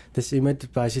тасса имат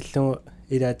паасиллугу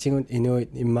илаатсигут инуит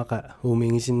иммақа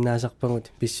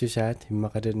уумингисиннаасарпагут писсусаат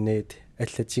иммақалунниит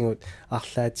аллатсигут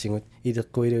арлаатсигут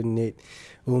илеққуилуунниит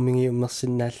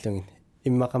уумингиуммерсиннааллугин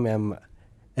иммақами аама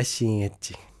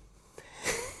ассигингатсиг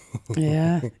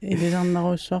я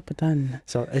илисарнеруссуарпа таанна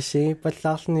со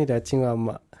ассигиппаллаарлни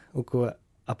лаатсигуамма укуа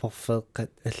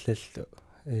апорфеэққат аллаллу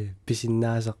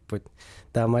писиннаасарпут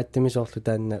таамааттами соорлу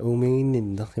таанна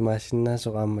уумингинниннер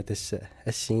имаассиннаасораамма тасса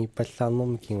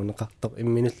ассигиппаллаарнерми кигунеқартоқ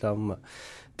имминуллаамма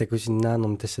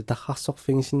такусиннаанерми тасса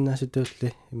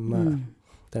тархарсорфигисиннаасутуулли имма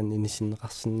таан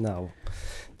инисиннеқарсинааву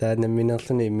таана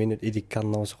минерлуни имминут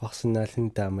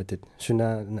иликкарнерусоқарсинааллани тааматут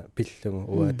сунаана пиллугу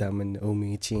уа тааманна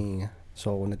уумигитигинга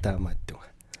сооруна таамааттуга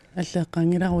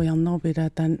аллеэққангиларуйарнеру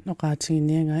пилаатаан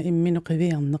оqaатигинианга иммину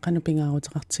қивиарнеқану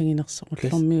пингаарутеқартигинерсо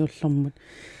уллормиуллормут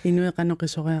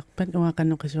инуеқанеқисориарпат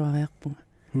уақанеқисуариарпуга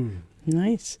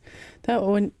nice та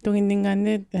он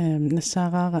тугиннингаанни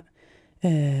нассаараара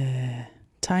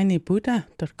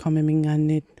tinybuddha.com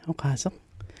мингаанни оqaасеқ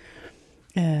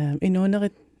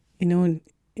инуунерит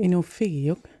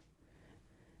инууффигиук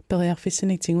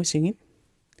периарфиссани тингусигит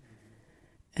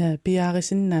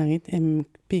биарисиннаагит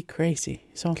be crazy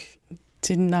сорл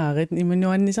тиннаарит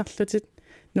имунуаннисарлутит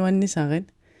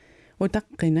нуаннисарит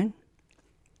утаққинан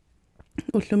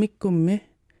уллумиккумми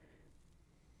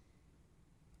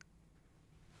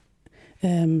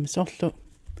сорлу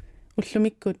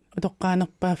уллумиккут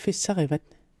утоққаанерпааффиссариват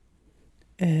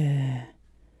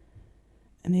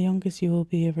and the youngest you will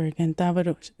be ever again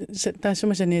таавару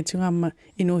таасумасаниатсугаама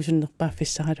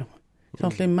инуусуннерпааффиссараlu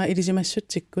сорлимма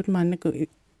илисимассутсиккут мааннаку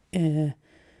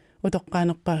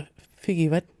утоққаанерпаа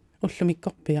фигиват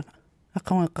уллумиккорпиа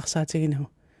аққамеққарсаатигинагу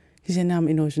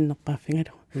кисинаама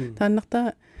инуусуннерпааффингалу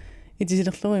тааннартаа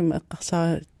итисилерлуима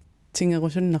эққарсаа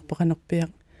тингерусуннарпо қанерпиа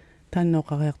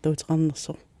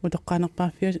тааннооқариартуутеқарнерсо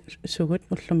утоққаанерпааффиу сугут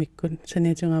уллумиккут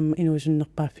саниатугаама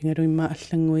инуусуннерпааффингалу имма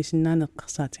аллангуисиннаана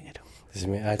эққарсаатингалу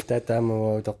тасми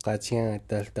ааттаатаамава утоққаатигаа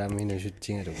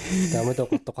таалтааминусутсингалу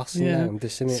тааматоқортоқарсинаагам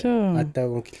тассами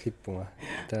ааттаагун киллиппунга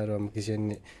таалуама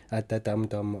кисианни ааттаатаама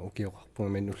таама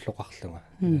укиоқарпунга мин уллоқарлунга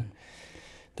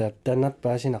тааннарт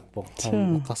паасинарпо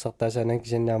эққарсартаасаанаа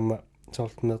кисианнаама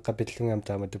соорлтмеэ қапиллунгам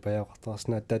таама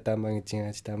тупаяоқартарсна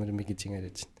ааттаатаамаангитингаати таамалу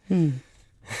микитингалатин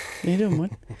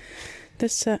илумут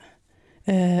тасса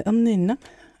эрнинна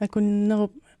акуннерума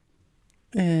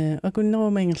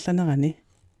ингерланерани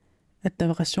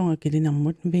аттавеқассунга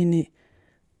килинармут вини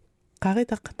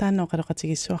қаритақ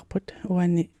таанооқалоқатигиссуарпут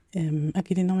уани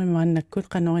акилинерми мааннаккут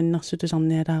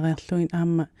қанориннэрсутусарниалаариарлугин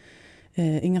аама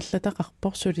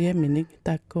ингерлатақарпор сулиаминик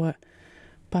тааккуа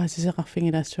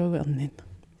паасисеқарфингилаассуугу эрнин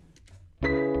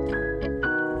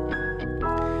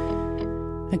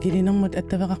акилинермут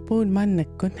аттавеқарпугут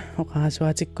мааннаккут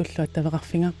оқаасуатиккуллу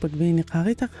аттавеқарфингаарпут вини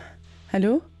қаритақ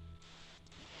hallo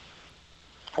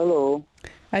hallo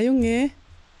аюнге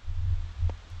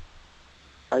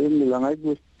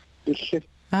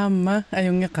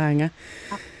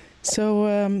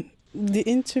So the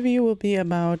interview will be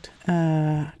about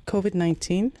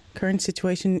COVID-19, current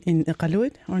situation in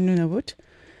Kalaallit or Nunaata,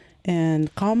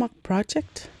 and Kalaallit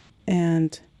project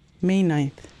and May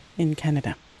 9th in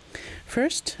Canada.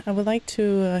 First, I would like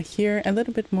to hear a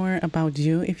little bit more about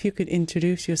you. If you could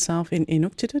introduce yourself in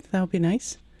Inuktitut, that would be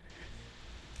nice.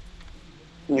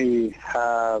 I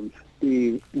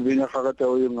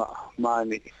binakakataw yung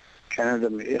mani Canada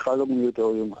mi ikalong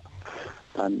nito yung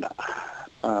tanda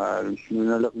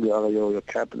nunalak kayo yung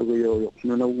capital kayo yung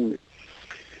nunawong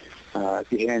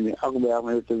tiyan ako ba ako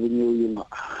ito yung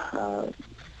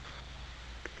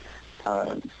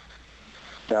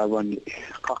taban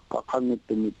kakakangit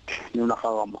tumit yung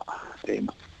nakakama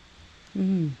tema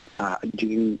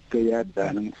jing kaya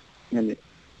tanang yan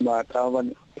ba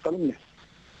tawan ikalong niya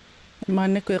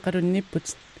Maana ko karon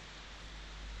niput.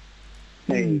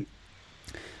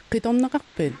 Kitom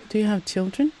nakakpil. Do you have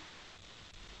children?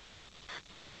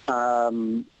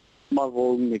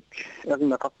 Magomik. Ang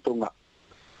nakaktunga.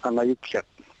 Ang ayuksyak.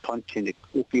 Tonchinik.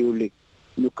 Ukiulik.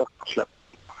 Nukakslap.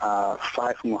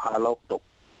 5 mo halaw to.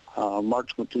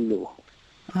 March mo tulo.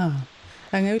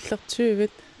 Ang ayuslak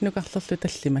tuwit. Nukakslap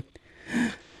tallimat.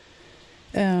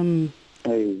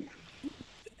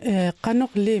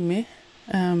 Kanok lime.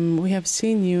 We have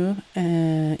seen you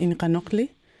in Kanokli.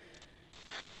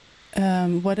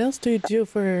 What else do you do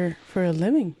for a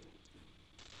living?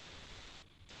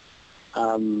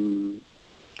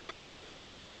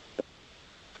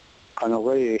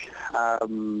 Kanokli,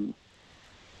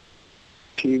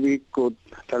 TV ko,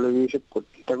 television ko,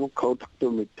 tago kautak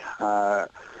tumit.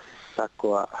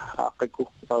 Takwa,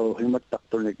 ako himat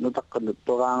taktunik, nutakkan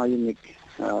turanga yunik.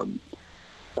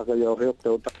 Takayo hiyok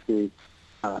tautak tumit.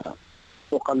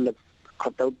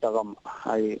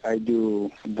 I do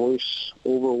voice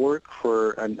over work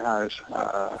for an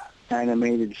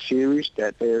animated series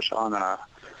that airs on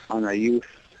a youth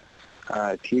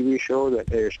TV show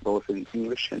that airs both in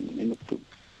English and in Inuktitut.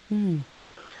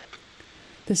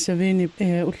 Tässä viini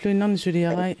ulluinnan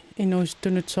suriarai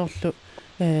inuistunut sorlu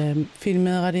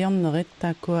filmeeriarnerit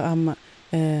taakua aama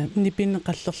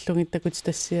nipinneqallerlugittakut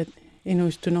tassiat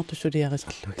inuistunertu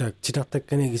suliarisarlu. Tak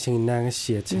titartakkani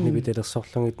gisinginnaangassiat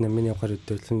nipitellersorlungit nammini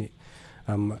oqaluttuulluni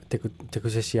aama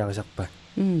takusassiarisarpa.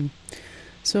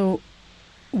 So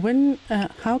when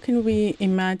how can we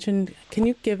imagine, can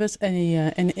you give us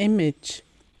an image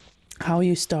how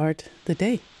you start the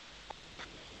day?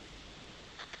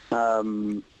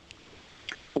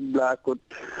 Blackwood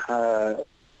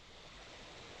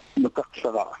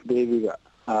nakaksara babyga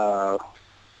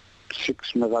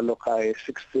 6 nagalokay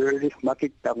 6:30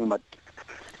 makitangmat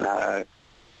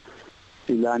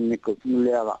ilan nikot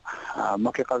nulera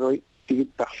makikaroy tigit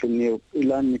niyo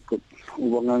ilan nikot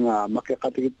ubanga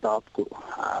makikatigit ko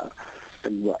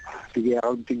tagba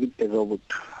tigiyaw tigit robot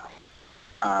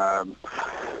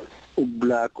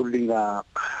ubla kulinga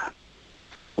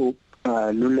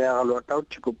nulera lotaw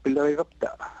chiko pilay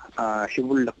kapta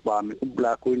hibulak ba mi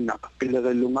ubla ko na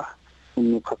pilay lunga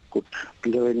unukakut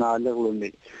pilay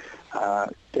ngalaluni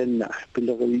ten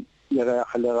pilay yara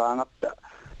khalarangapta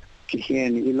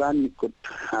kihen ilan nikot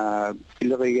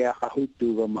pilay ya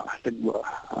kahutu gama tagba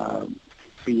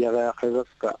piyara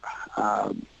khagaka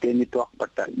tenito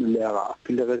akpata nulera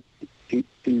pilay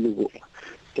tilugo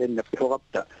ten na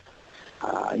pihokapta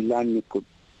ilan nikot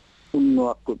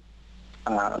unukakut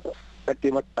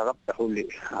katimat takap tahuli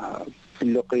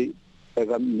pilokay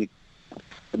tagamnik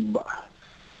ba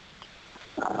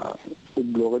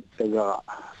ublokit taga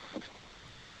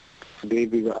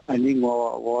baby ga aning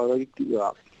wa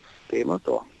tema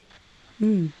to.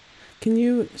 Can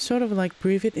you sort of like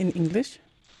breathe it in English?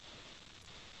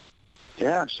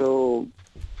 Yeah, so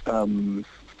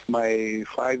my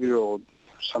 5-year-old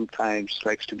sometimes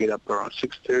likes to get up around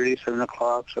 6:30, 7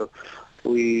 o'clock, so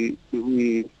we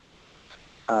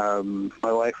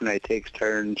my wife and I take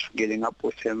turns getting up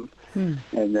with him,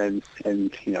 and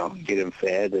get him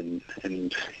fed and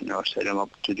set him up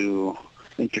to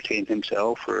entertain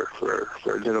himself for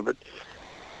a little bit.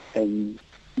 And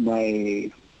I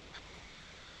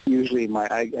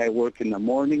work in the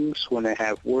mornings when I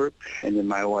have work, and then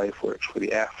my wife works for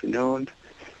the afternoon.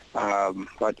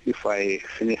 But if I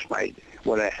finish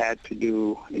what I had to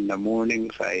do in the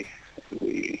mornings,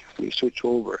 we switch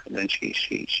over, and then she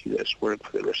does work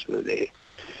for the rest of the day.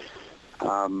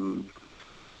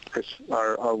 Because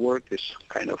our work is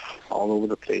kind of all over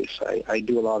the place. I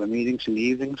do a lot of meetings in the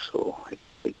evenings, so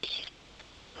it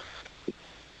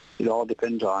all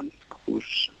depends on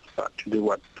who's got to do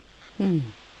what.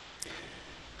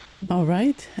 All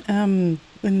right. In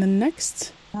the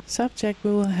next subject,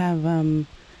 we will have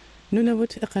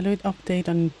Nunaata update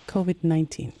on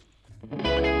COVID-19.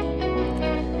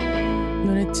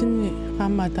 Nunaatsinni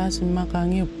qaammaataasimma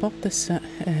qaangiuppoq tassa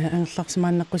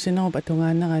angerlarsimaannaqqusinerup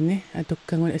atungaannerani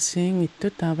atukkangun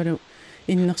assiingittut taavalu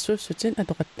иннерсуussутин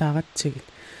атоqattaaratsigit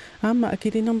аама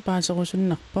акилинерм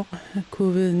паасерусуннарпоq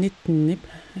COVID-19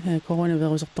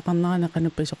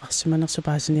 коронавируsertoqarnaraneqanup isoqarsimanersu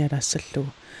paasinialaassalluu.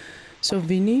 So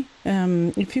Vinny,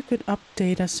 if you could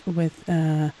update us with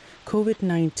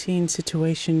COVID-19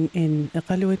 situation in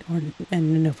Kalaallit and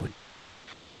Nunaata.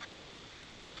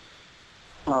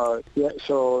 Yeah,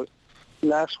 so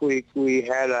last week we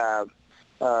had a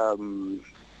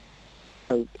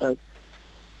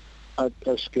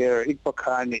scare.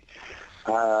 Ikpakani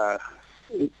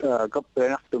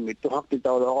kaprenaktumit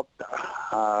tuhaktitawlaqapta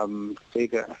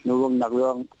ega nurung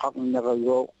nagrang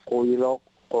kaknagago koyilok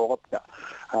kokapta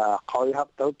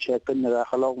qawihaktau chekan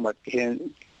narahalok mat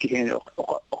kihen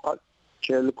okat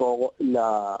chelko la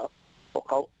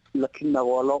okaw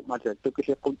lakinawalok mat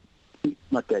tukihikut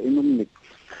mata inumnik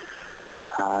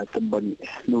taban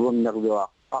nurung nagwa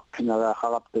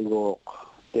narahalaptago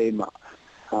tema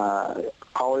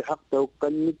qawihaktau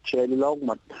kanit chelilok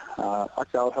mat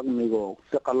atawhagnigo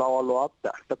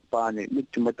takalawalwapta takpani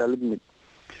mitchumataligmit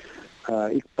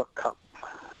ikpakhak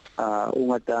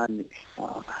ungatani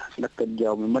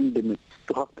nakadyaw mandimit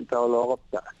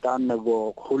tuhaktitawlaqapta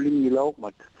tanago hulingilok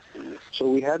mat. So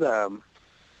we had a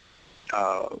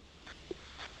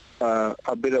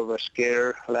bit of a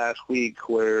scare last week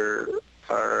where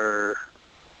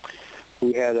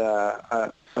we had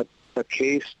a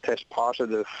case test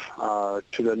positive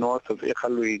to the north of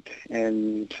Kalaallit,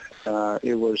 and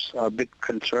it was a bit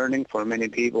concerning for many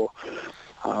people.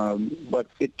 But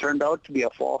it turned out to be a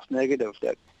false negative,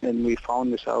 and we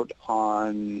found this out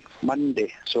on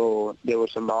Monday. So there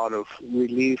was a lot of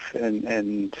relief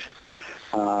and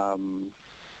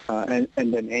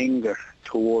then anger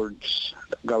towards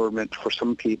the government for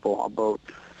some people about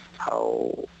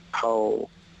how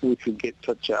we could get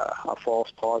such a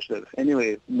false positive.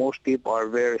 Anyway, most people are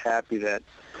very happy that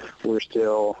we're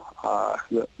still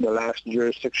the last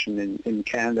jurisdiction in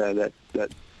Canada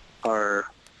that are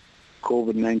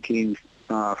COVID-19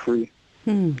 free.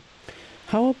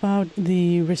 How about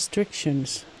the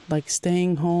restrictions, like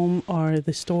staying home? Are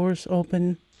the stores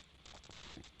open?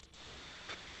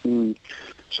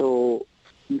 So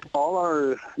all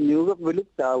our new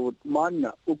vilukta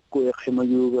man ukwe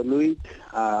khimayuga luit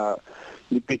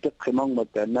lipitak khimang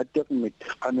mata natak mit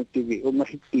kanutigi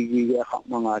umahitigi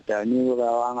mga ta new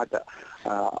ngata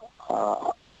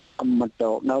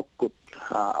amata naukut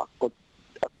akut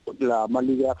la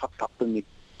maliga kakapnik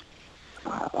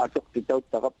atok titaw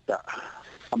takapta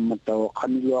amata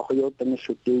kanyo kayo tang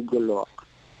sutugolo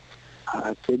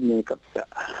Sydney kapta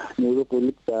nuru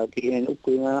kulikta kihen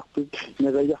ukwe ngakut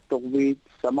nagayak tokbit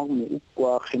samang mi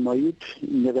ukwa khimayut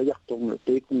nagayak tong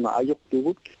te kung ayok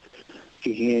tugut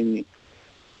kihen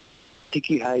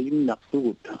tiki hayin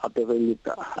naktugut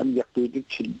aperelita anyak tugut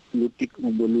lutik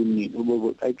ubuluni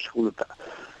ubugot ay skulta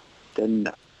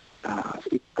then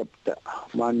ikapta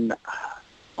man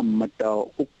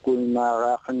amata ukwe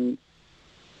ngarakan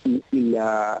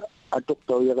ila atok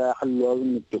taw yarakan luwag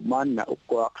nito man na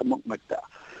ukwa kamakmata.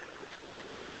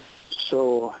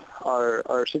 So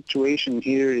our situation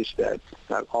here is that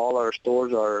all our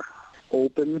stores are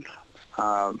open.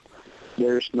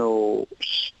 There's no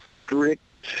strict,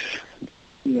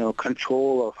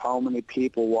 control of how many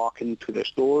people walk into the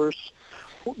stores,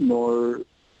 nor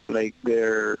like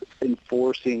they're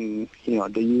enforcing,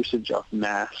 the usage of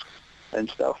masks and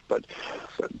stuff. But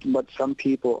some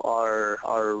people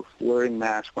are wearing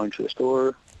masks going to the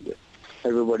store.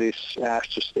 Everybody's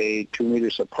asked to stay 2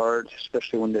 meters apart,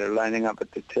 especially when they're lining up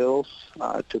at the tills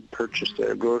to purchase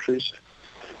their groceries.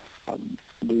 And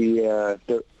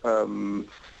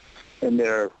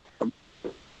there are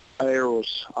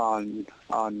arrows on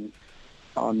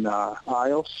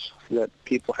aisles that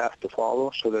people have to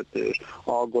follow so that they're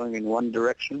all going in one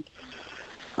direction.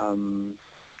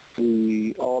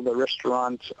 All the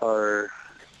restaurants are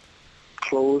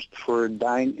closed for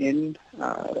dine-in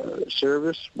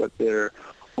service, but they're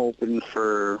open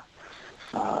for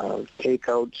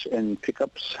takeouts and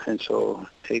pickups, and so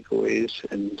takeaways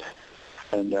and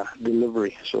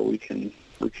delivery. So we can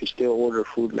still order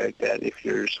food like that if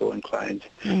you're so inclined.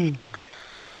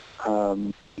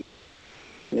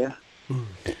 Yeah.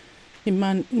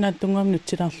 Iman natungam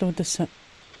nuttirarlu tassa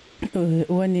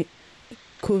uani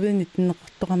COVID-19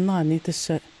 qartoqarnerani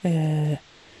tassa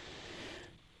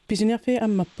Pisiniarfi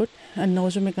ammapput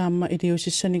annerusumik aamma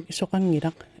iliusissanik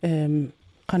soqangilaq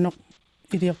qanoq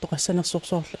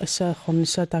iliortoqassanersorsoorlu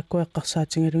assaaqornissaa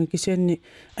taakkueqqarsaatingalungi kisianni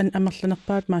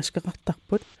amerlanerpaat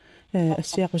maaskeqartarput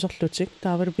ассиақусерлутик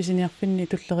таавалу писиниарфинни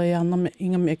туллериаарнэрми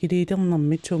ингамми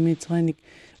акилиилернэрми 2 метрник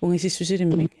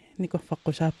унгисиссусилиммик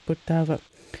никорфаққусааппут таава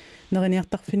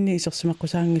нерiniartarfinni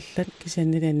исерсимаққусаангиллат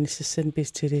кисианнилианниссассан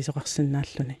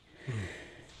пистилисоқарсинааллуни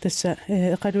тасса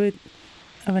эқалуит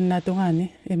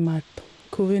аваннаатунгаани иммаатто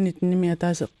COVID-19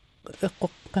 атааса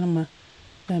эққоққанерма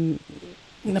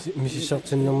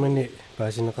мисисортиннэрмани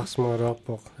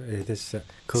паасинеқарсимагалуарпоқ тасса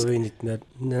COVID-19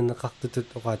 нанеқартутут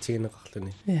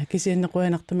оqaатигинеқарлуни я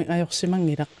кисианнеқуянартами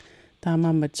ajorsimangilaq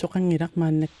таамааммат соқангилақ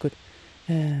мааннаккут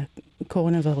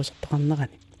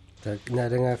коронавирусертоқарнерани так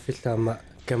налангаффиллаама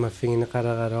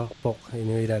камаффигинеқалералуарпоқ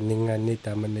инуилааннингаанни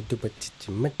тааманна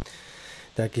тупатситсиммат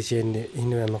таа кисианни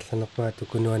инуанерланерпаа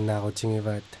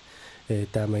тукунуаннаарутингиваат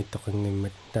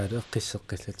таамаиттоқангиммат таалу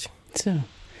эққиссеққиллати. So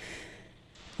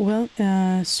well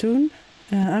soon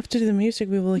after the music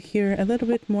we will hear a little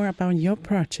bit more about your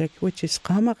project, which is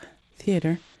Qamaq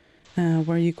Theatre,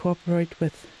 where you cooperate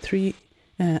with 3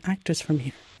 actors from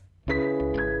here.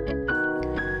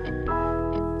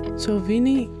 So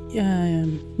Vinny,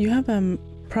 you have a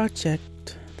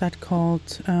project that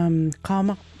called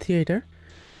Qamaq Theatre,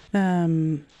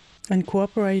 and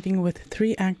cooperating with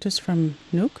 3 actors from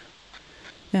Nuuk.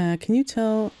 Can you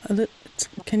tell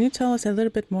us a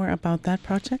little bit more about that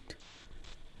project?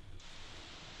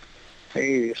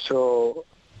 Hey, so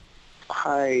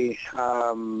hi,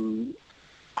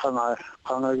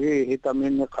 qangagi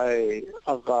hitamin kai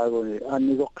agawani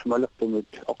anigok malapumit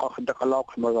oqaqdaqalaq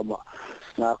magama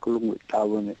naqlung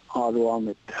tawani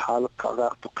aluamit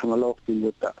halqaqaq qmalaq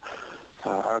biluta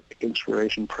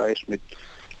inspiration prize mit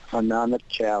anana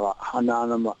chawa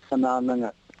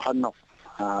anana qanaq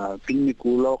pinni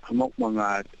kulo qmaq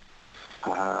mangat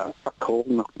akog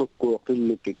naqtukku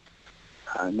qillitik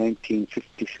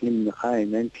 1950s nim kai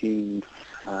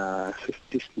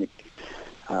 1950s nik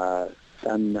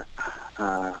dan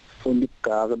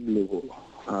unikkaarlugu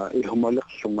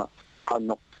ihumaliqsunga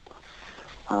qanaq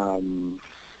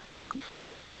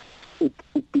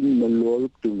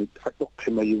upinnaluaruk tumit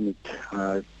atoqqimayumit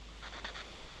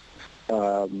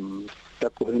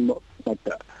takuhimo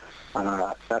mata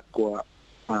takwa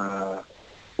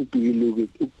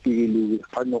upigilugit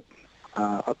qanaq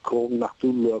akong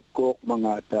naqtulu akok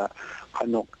mangata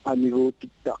qanaq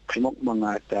anirutikta qimok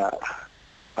mangata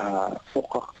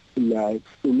oqaq ilay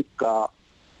unikka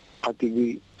qatigi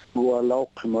bualaw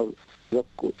qimag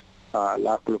yakku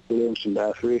laqluqulem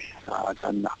sindafri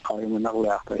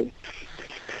tannaqaimanaqlaqai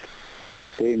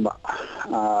tema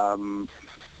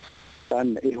tan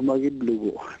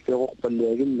ihumagiblugu yoq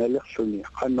panlegin nalaqsuni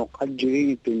qanaq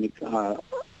ajriitinik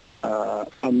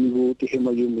amiruti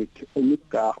himayumit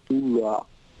unikka tulwa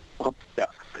qabta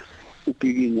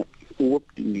upigina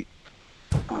uwaptini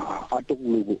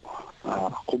atoklugu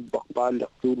qubbaq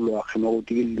baaliq tulwa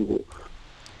khimawtigillugu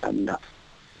anna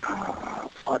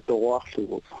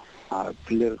atowaqlugu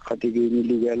pilir qatigini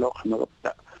ligaloq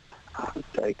khimaqta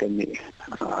taikani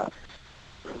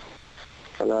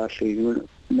kalaasigun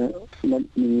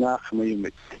minna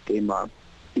khimayumit tema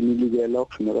inligaloq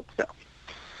khimaqta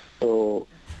so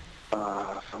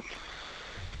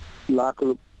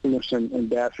Lachlan and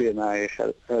Daffy and I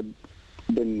had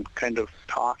been kind of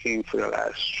talking for the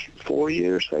last 4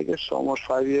 years, I guess, almost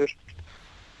 5 years,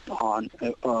 on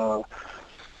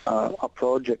a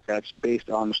project that's based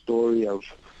on the story of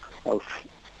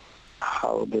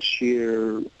how the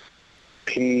sheer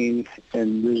pain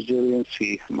and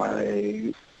resiliency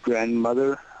my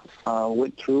grandmother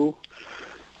went through,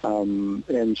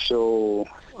 and so.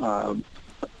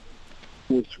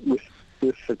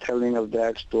 With the telling of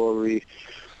that story,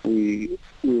 we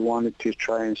wanted to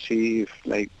try and see if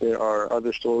there are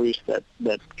other stories that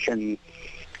can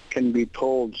be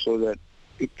told, so that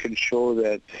it can show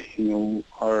that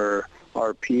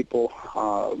our people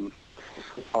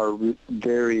are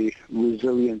very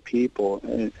resilient people,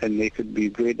 and they could be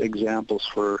great examples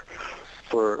for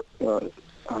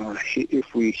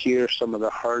if we hear some of the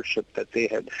hardship that they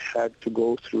had to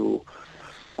go through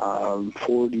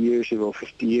 40 years ago,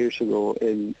 50 years ago,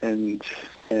 and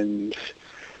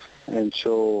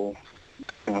so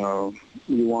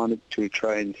we wanted to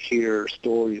try and hear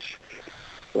stories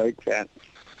like that,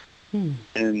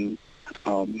 and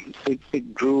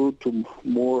it grew to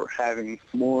having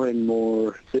more and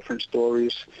more different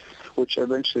stories, which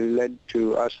eventually led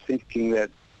to us thinking that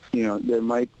there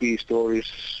might be stories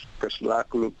for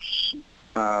Slakaluk's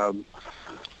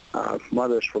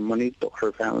mothers from Manitok,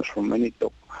 her family's from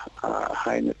Manitok,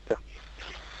 Hainetta.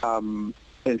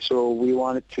 And so we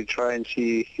wanted to try and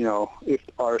see, if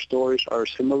our stories are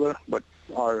similar, but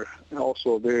are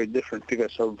also very different,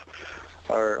 because of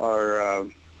our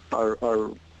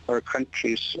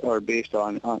countries are based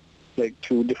on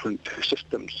 2 different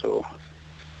systems. So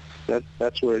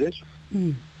that's where it is.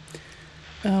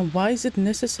 Why is it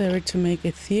necessary to make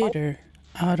a theater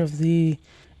out of the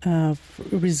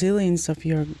resilience of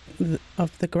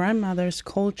the grandmother's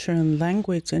culture and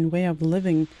language and way of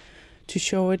living to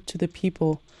show it to the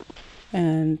people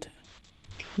and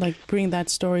like bring that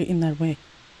story in that way?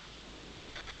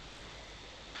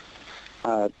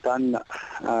 Tan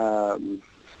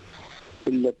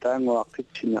illa tangwa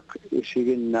kitchina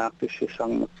isigin na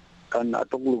kisang kan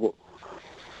atuglugo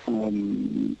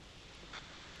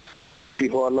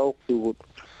piholaw tu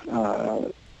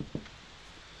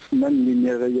nan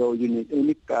minerayo unit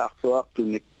unika aktuak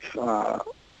tunik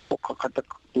okakatak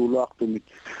tulak tunik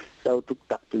tautuk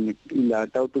tak tunik ila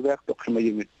tautuk aktuak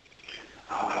himayumit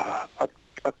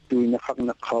at tuinakak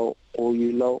nakaw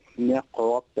oyilaw niya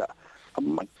kawakta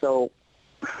amatsaw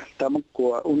tamang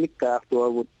ko unika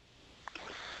aktuak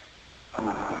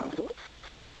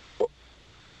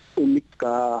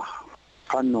unika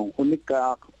kanong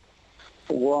unika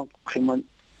wang himan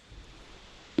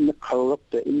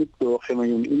nakawakta inito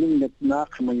himayum ining na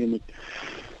himayumit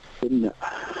na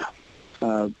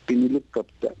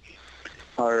pinilukapta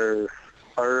our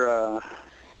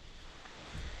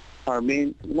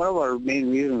main one of our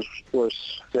main reasons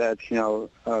was that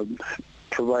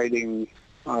providing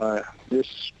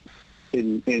this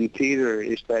in theater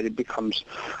is that it becomes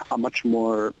a much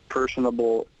more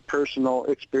personal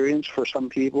experience for some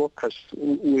people because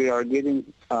we are getting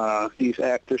these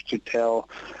actors to tell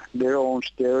their own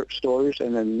stories,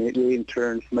 and then they in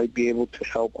turn might be able to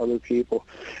help other people.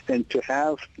 And to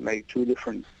have like two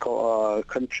different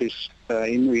countries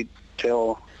Inuit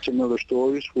tell similar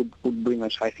stories would bring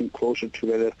us, I think, closer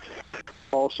together.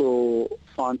 Also,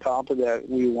 on top of that,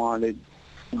 we wanted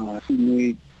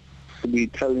Inuit to be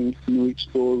telling Inuit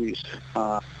stories,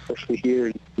 especially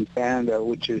here in Canada,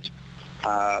 which is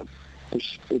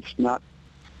it's not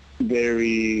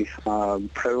very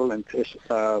prevalent.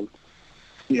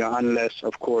 Unless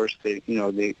of course they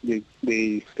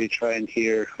try and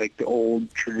hear like the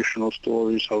old traditional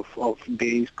stories of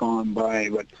days gone by.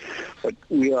 But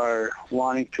we are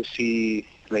wanting to see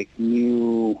like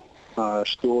new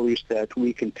stories that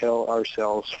we can tell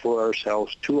ourselves, for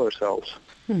ourselves, to ourselves.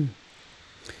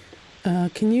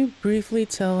 Can you briefly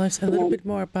tell us a little bit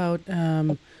more about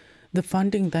the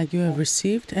funding that you have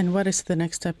received, and what is the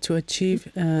next step to achieve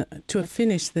to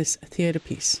finish this theater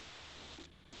piece?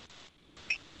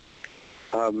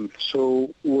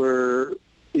 So we're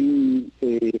in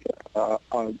a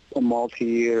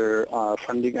multi-year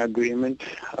funding agreement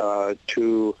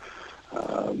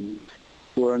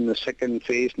we're in the second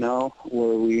phase now,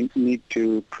 where we need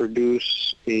to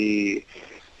produce a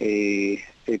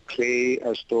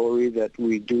story that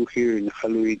we do here in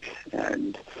Kalaallit,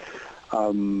 and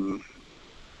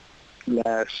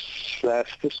last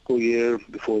fiscal year,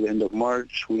 before the end of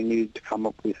March, we needed to come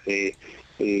up with a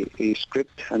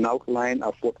script, an outline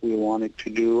of what we wanted to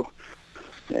do,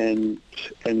 and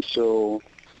so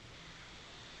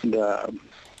the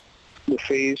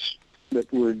phase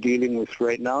that we're dealing with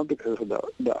right now, because of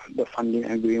the funding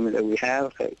agreement that we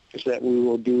have, is that we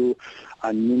will do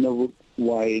a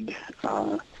Nunaata-wide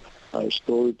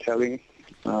storytelling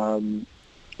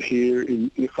here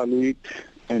in Kalaallit,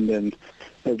 and then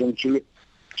eventually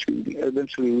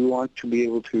we want to be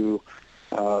able to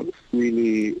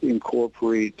really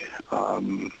incorporate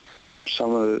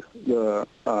some of the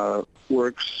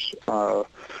works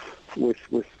with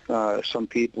some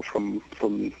people from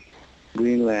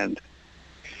Greenland.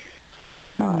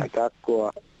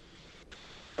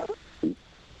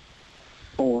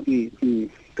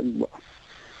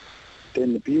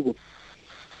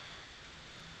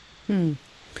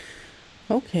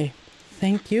 Okay,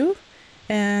 thank you.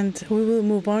 And we will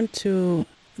move on to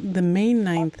the May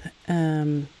 9th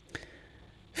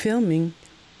filming,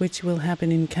 which will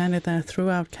happen in Canada,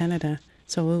 throughout Canada.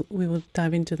 So we will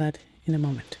dive into that in a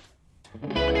moment.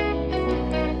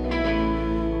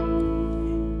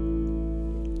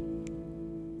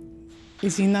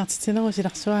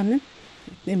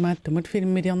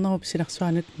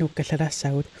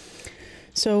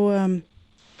 So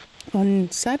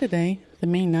on Saturday, the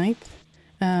May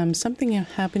 9th, something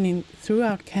happening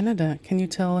throughout Canada. Can you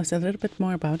tell us a little bit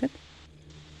more about it?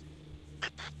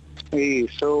 Hey,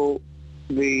 so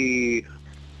the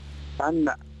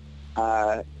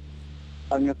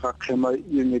Angakakema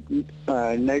unit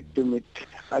night unit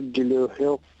Adilo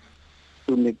Hill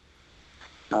unit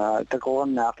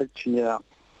Takawan Nakitia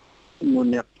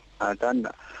Munik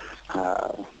Dana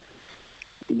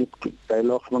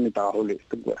dialogue from Taholi.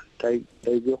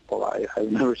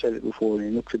 I've never said it before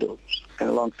in Nukidos. And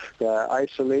along the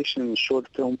Isolation Short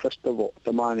Film Festival,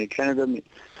 the Mani Canada,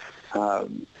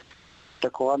 Takawan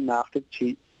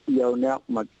Nakiti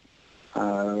Yonakmat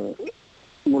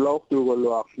ngulok tu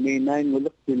golok ni nine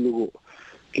ngulok dilugo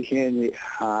kiheni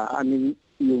anin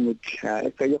yumit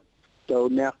kayok taw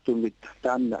nek tumit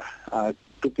tanda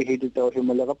tukihidi taw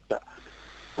himalakapta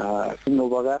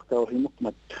inobagak taw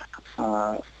himukmat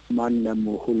man na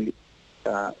muhuli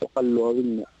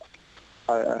okalowin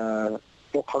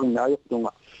okhang nayok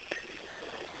tunga.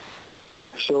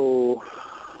 So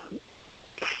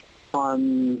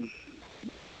on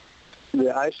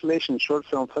the Isolation Short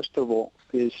Film Festival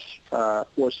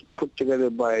was put together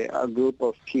by a group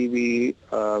of TV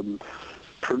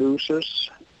producers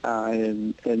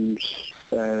and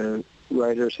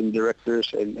writers and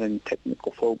directors and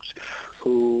technical folks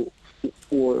who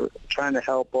were trying to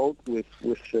help out with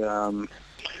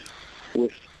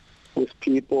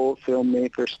people,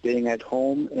 filmmakers staying at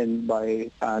home, and by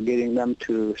getting them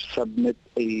to submit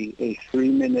a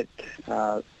 3-minute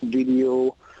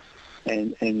video,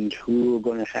 and we were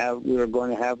going to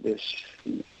have this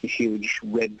huge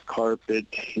red carpet,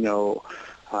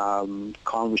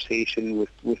 conversation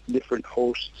with different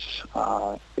hosts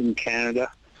in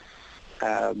Canada,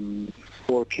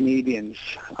 for Canadians,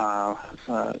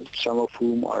 some of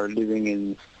whom are living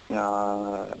in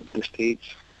the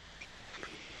States.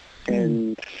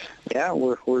 And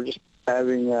we're just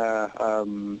having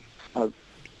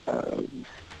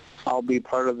I'll be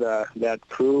part of that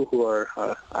crew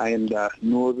I am the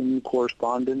northern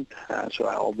correspondent, so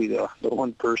I'll be the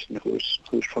one person who's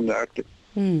from the Arctic.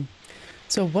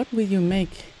 So what will you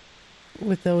make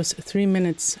with those 3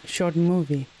 minutes short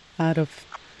movie out of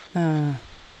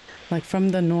from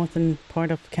the northern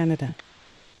part of Canada?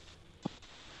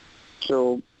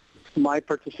 So my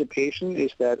participation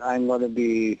is that I'm going to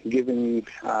be giving,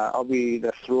 I'll be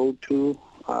the throw-to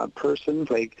person,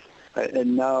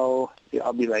 and now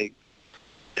I'll be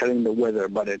telling the weather,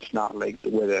 but it's not like the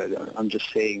weather. I'm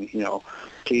just saying,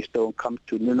 please don't come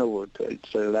to Nunaata. It's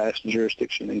the last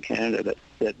jurisdiction in Canada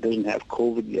that doesn't have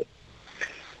COVID yet,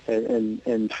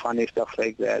 and funny stuff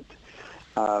like that.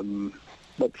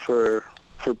 But for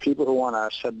people who want to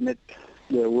submit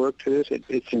their work to this,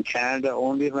 it's in Canada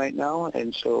only right now,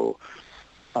 and so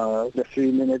the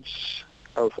 3 minutes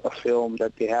of a film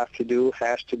that they have to do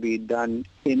has to be done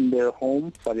in their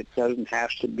home, but it doesn't have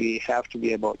to be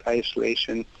about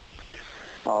isolation,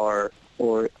 or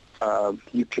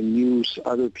you can use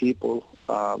other people,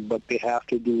 but they have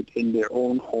to do it in their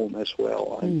own home as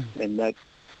well, and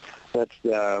that's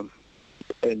the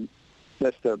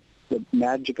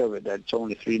magic of it. That it's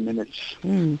only 3 minutes.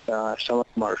 Some of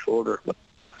them are shorter, but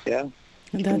it's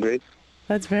been great.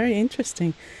 That's very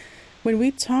interesting. When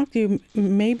we talked, you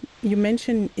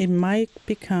mentioned it might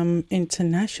become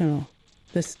international.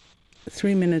 This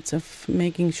 3 minutes of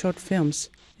making short films.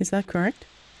 Is that correct?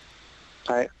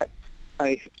 I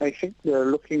think they're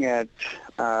looking at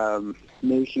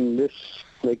making this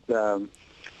like the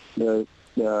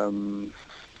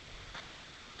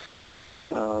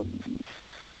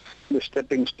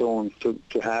stepping stone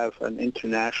to have an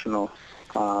international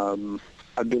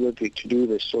ability to do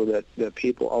this, so that the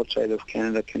people outside of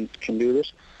Canada can do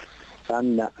this.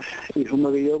 And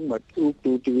ihumagiyong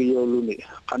matututigiyo luni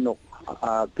kanok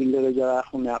pinggalaja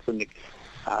akong nakunik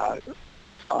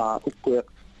ukwek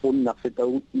unnak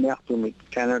itaw nakumit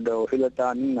Canada o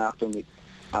hilatanin nakumit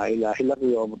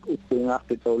hilakiyo ukwek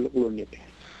itaw luklunit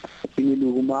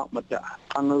piniluma mata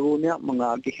kangarunya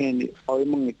mga kiheni ay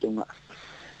mangitunga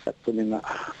at kuninga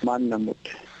man namut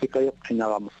ikayok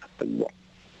kinakamat tagbo.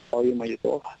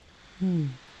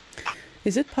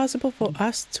 Is it possible for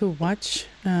us to watch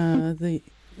the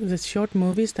short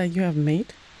movies that you have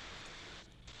made?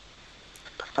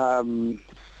 The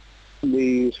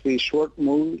short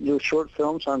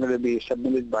films are going to be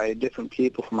submitted by different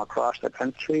people from across the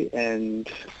country, and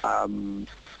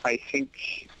I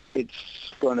think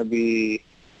it's going to be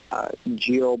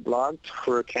geo-blocked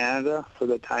for Canada for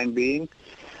the time being.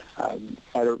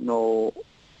 I don't know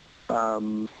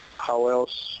how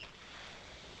else.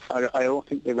 I don't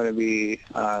think they're going to be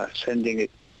sending it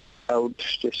out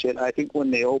just yet. I think when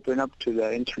they open up to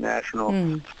the international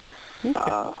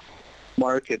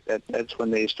market, that's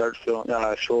when they start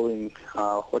showing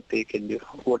what they can do,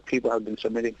 what people have been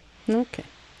submitting. Okay,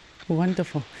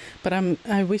 wonderful. But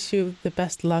I wish you the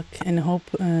best luck, and hope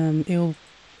it'll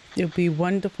be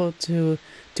wonderful to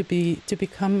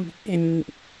become in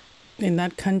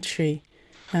that country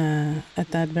at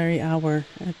that very hour.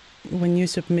 When you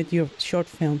submit your short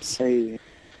films. Hey.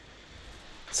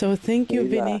 So thank you,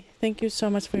 Vinny. Thank you so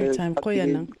much for your time.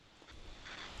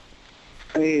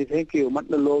 Hey, thank you.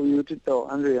 Matlalo you to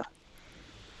Andrea.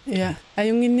 Yeah.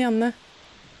 Ayong inyam na.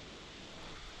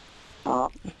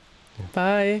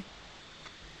 Bye.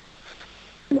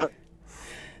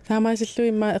 таамаасиллу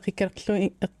имма эқиккалерлу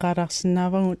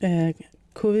эққалаарсинаавагу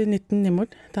COVID-19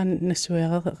 nimut tan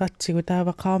nassuererattigu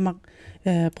taavaqaarmaq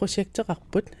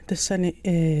projekteqarput tassani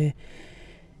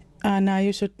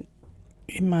aanaajusut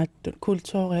immaat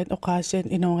kultuuriat oqaasiat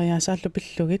inoriasaallu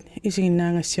pillugit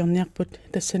isiginnaangassiorniarput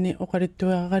tassani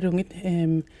oqalittueraralungit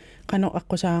qanoq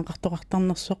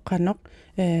aqqusaaqqartoqartarnersoq qanoq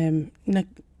nak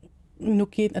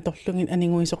nukiit atorlungin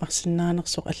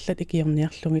aninguisoqarsinnaanersoq allat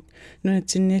ikiorniarlungit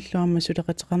nunatsinnialluarma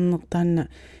suleqateqarnertaanna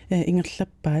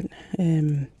ingerlappaat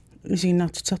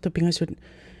isiginnaartutsartu pingasut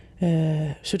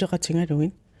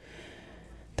suleqatingalugin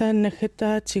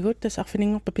тааннаггатаатигут тас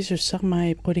арфинингорпа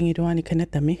писуссармаи пролингилуани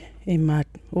канатами иммаат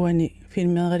уани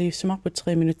филмеэриуссумарпут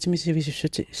 3 минуттими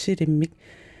сивисуссути силиммик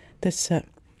тасса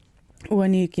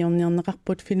уани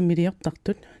киорниарнеқарпут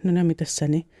филмилиортартут нунами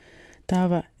тассани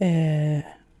таава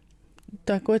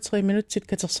такуа 3 минуттит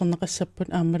катерсернеқассаппут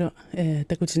аамалу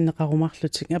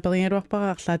такутиннеқарумарлутик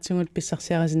аперингалуарпараарлаатсугут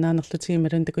писсарсиарасиннаанерлутиги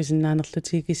малун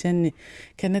такусиннаанерлутиги кисаанни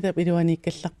канадап илуани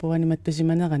иккалларпуани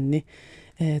маттусиманеранни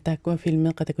такуа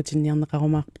филмеэқа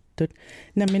такутинниарнеқарумаартут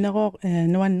намминероо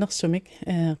нуаннерсумик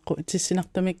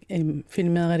тиссинартумик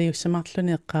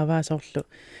филмеэриуссамаарлуни эққаваасоорлу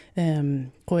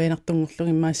қуянартунгорлуг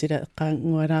иммаасила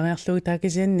эққаангуалаариарлуги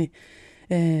таакисианни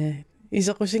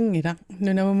исеқусингила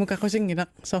нунамумукақусингила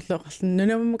соорлу оқарлу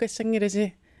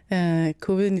нунамумукассангиласи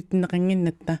COVID-19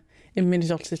 неқангиннатта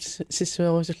имминисоорлу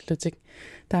сиссуерусуллутик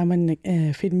тааманнак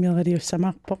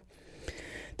филмеэриуссамаарпоқ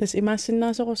тас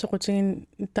имаассиннаасорусоқутигин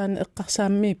таан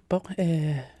эққарсааммииппоқ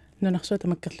нунарсуа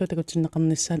тамаккерлу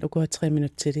такутиннеқарниссаан укуа 3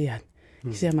 минуттилиаат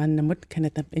кисиамааннамут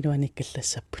канатап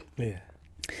илуаниккаллассаппут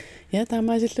я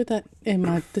таамаасиллута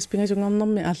эмаа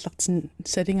таспингасунгорнэрми ааллартин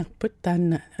салингарпут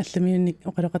таанна алламиунник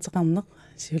оқалоқатеқарнеқ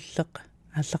сиуллеқ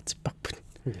ааллартиппарпут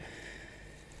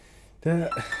та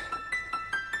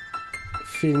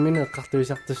филмин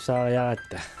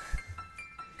эққартуисартуссаариаратта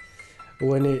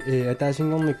уани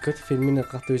атаасингорниккут филмин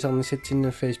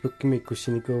эққартуисарнisатсинна фейсбуккими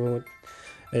иккуссиникуугут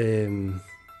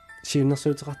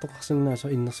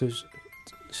сиуннэрсуутеқартоқарсинаасо иннэрсуус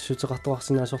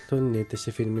сутеқартоқарсинаасорлуунни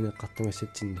тасса филмин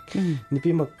эққартунгассатсинник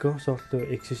нипимакку соорлу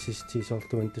эксорсисти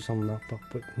соорлуан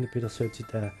тусарнаарпарпут нипилерсуути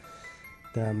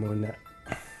таамуна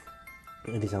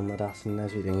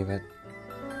элисарнараарсинаасу илангиват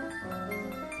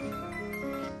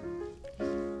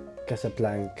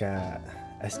Casablanca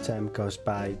as time goes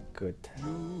by good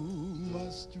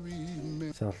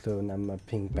соорлу намма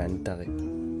pink band-тари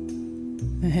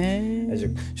altså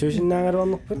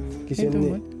сусиннаагалуарнерпут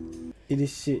кисианни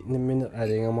илисси наммина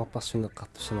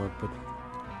алингамарпарсунеққартуссанерпут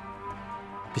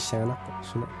писсаганарпа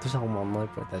суна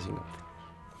тусармаарнериппа таасингорпу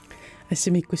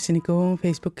ассимиккуссиникуу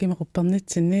фейсбуккиме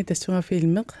қуппернитсинни тассунга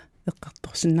филмеқ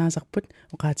эққарторсиннаасарпут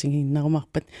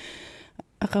оқаатингииннарумарпат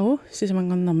акау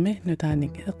сисмангорнэрми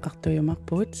нутааник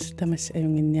эққартуйумарпугут тамас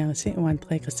аюнгинниариси уан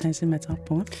 3 Christiansen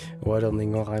матарпунга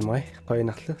уалернингоораймай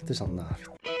қойнарлу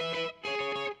тусарнаафи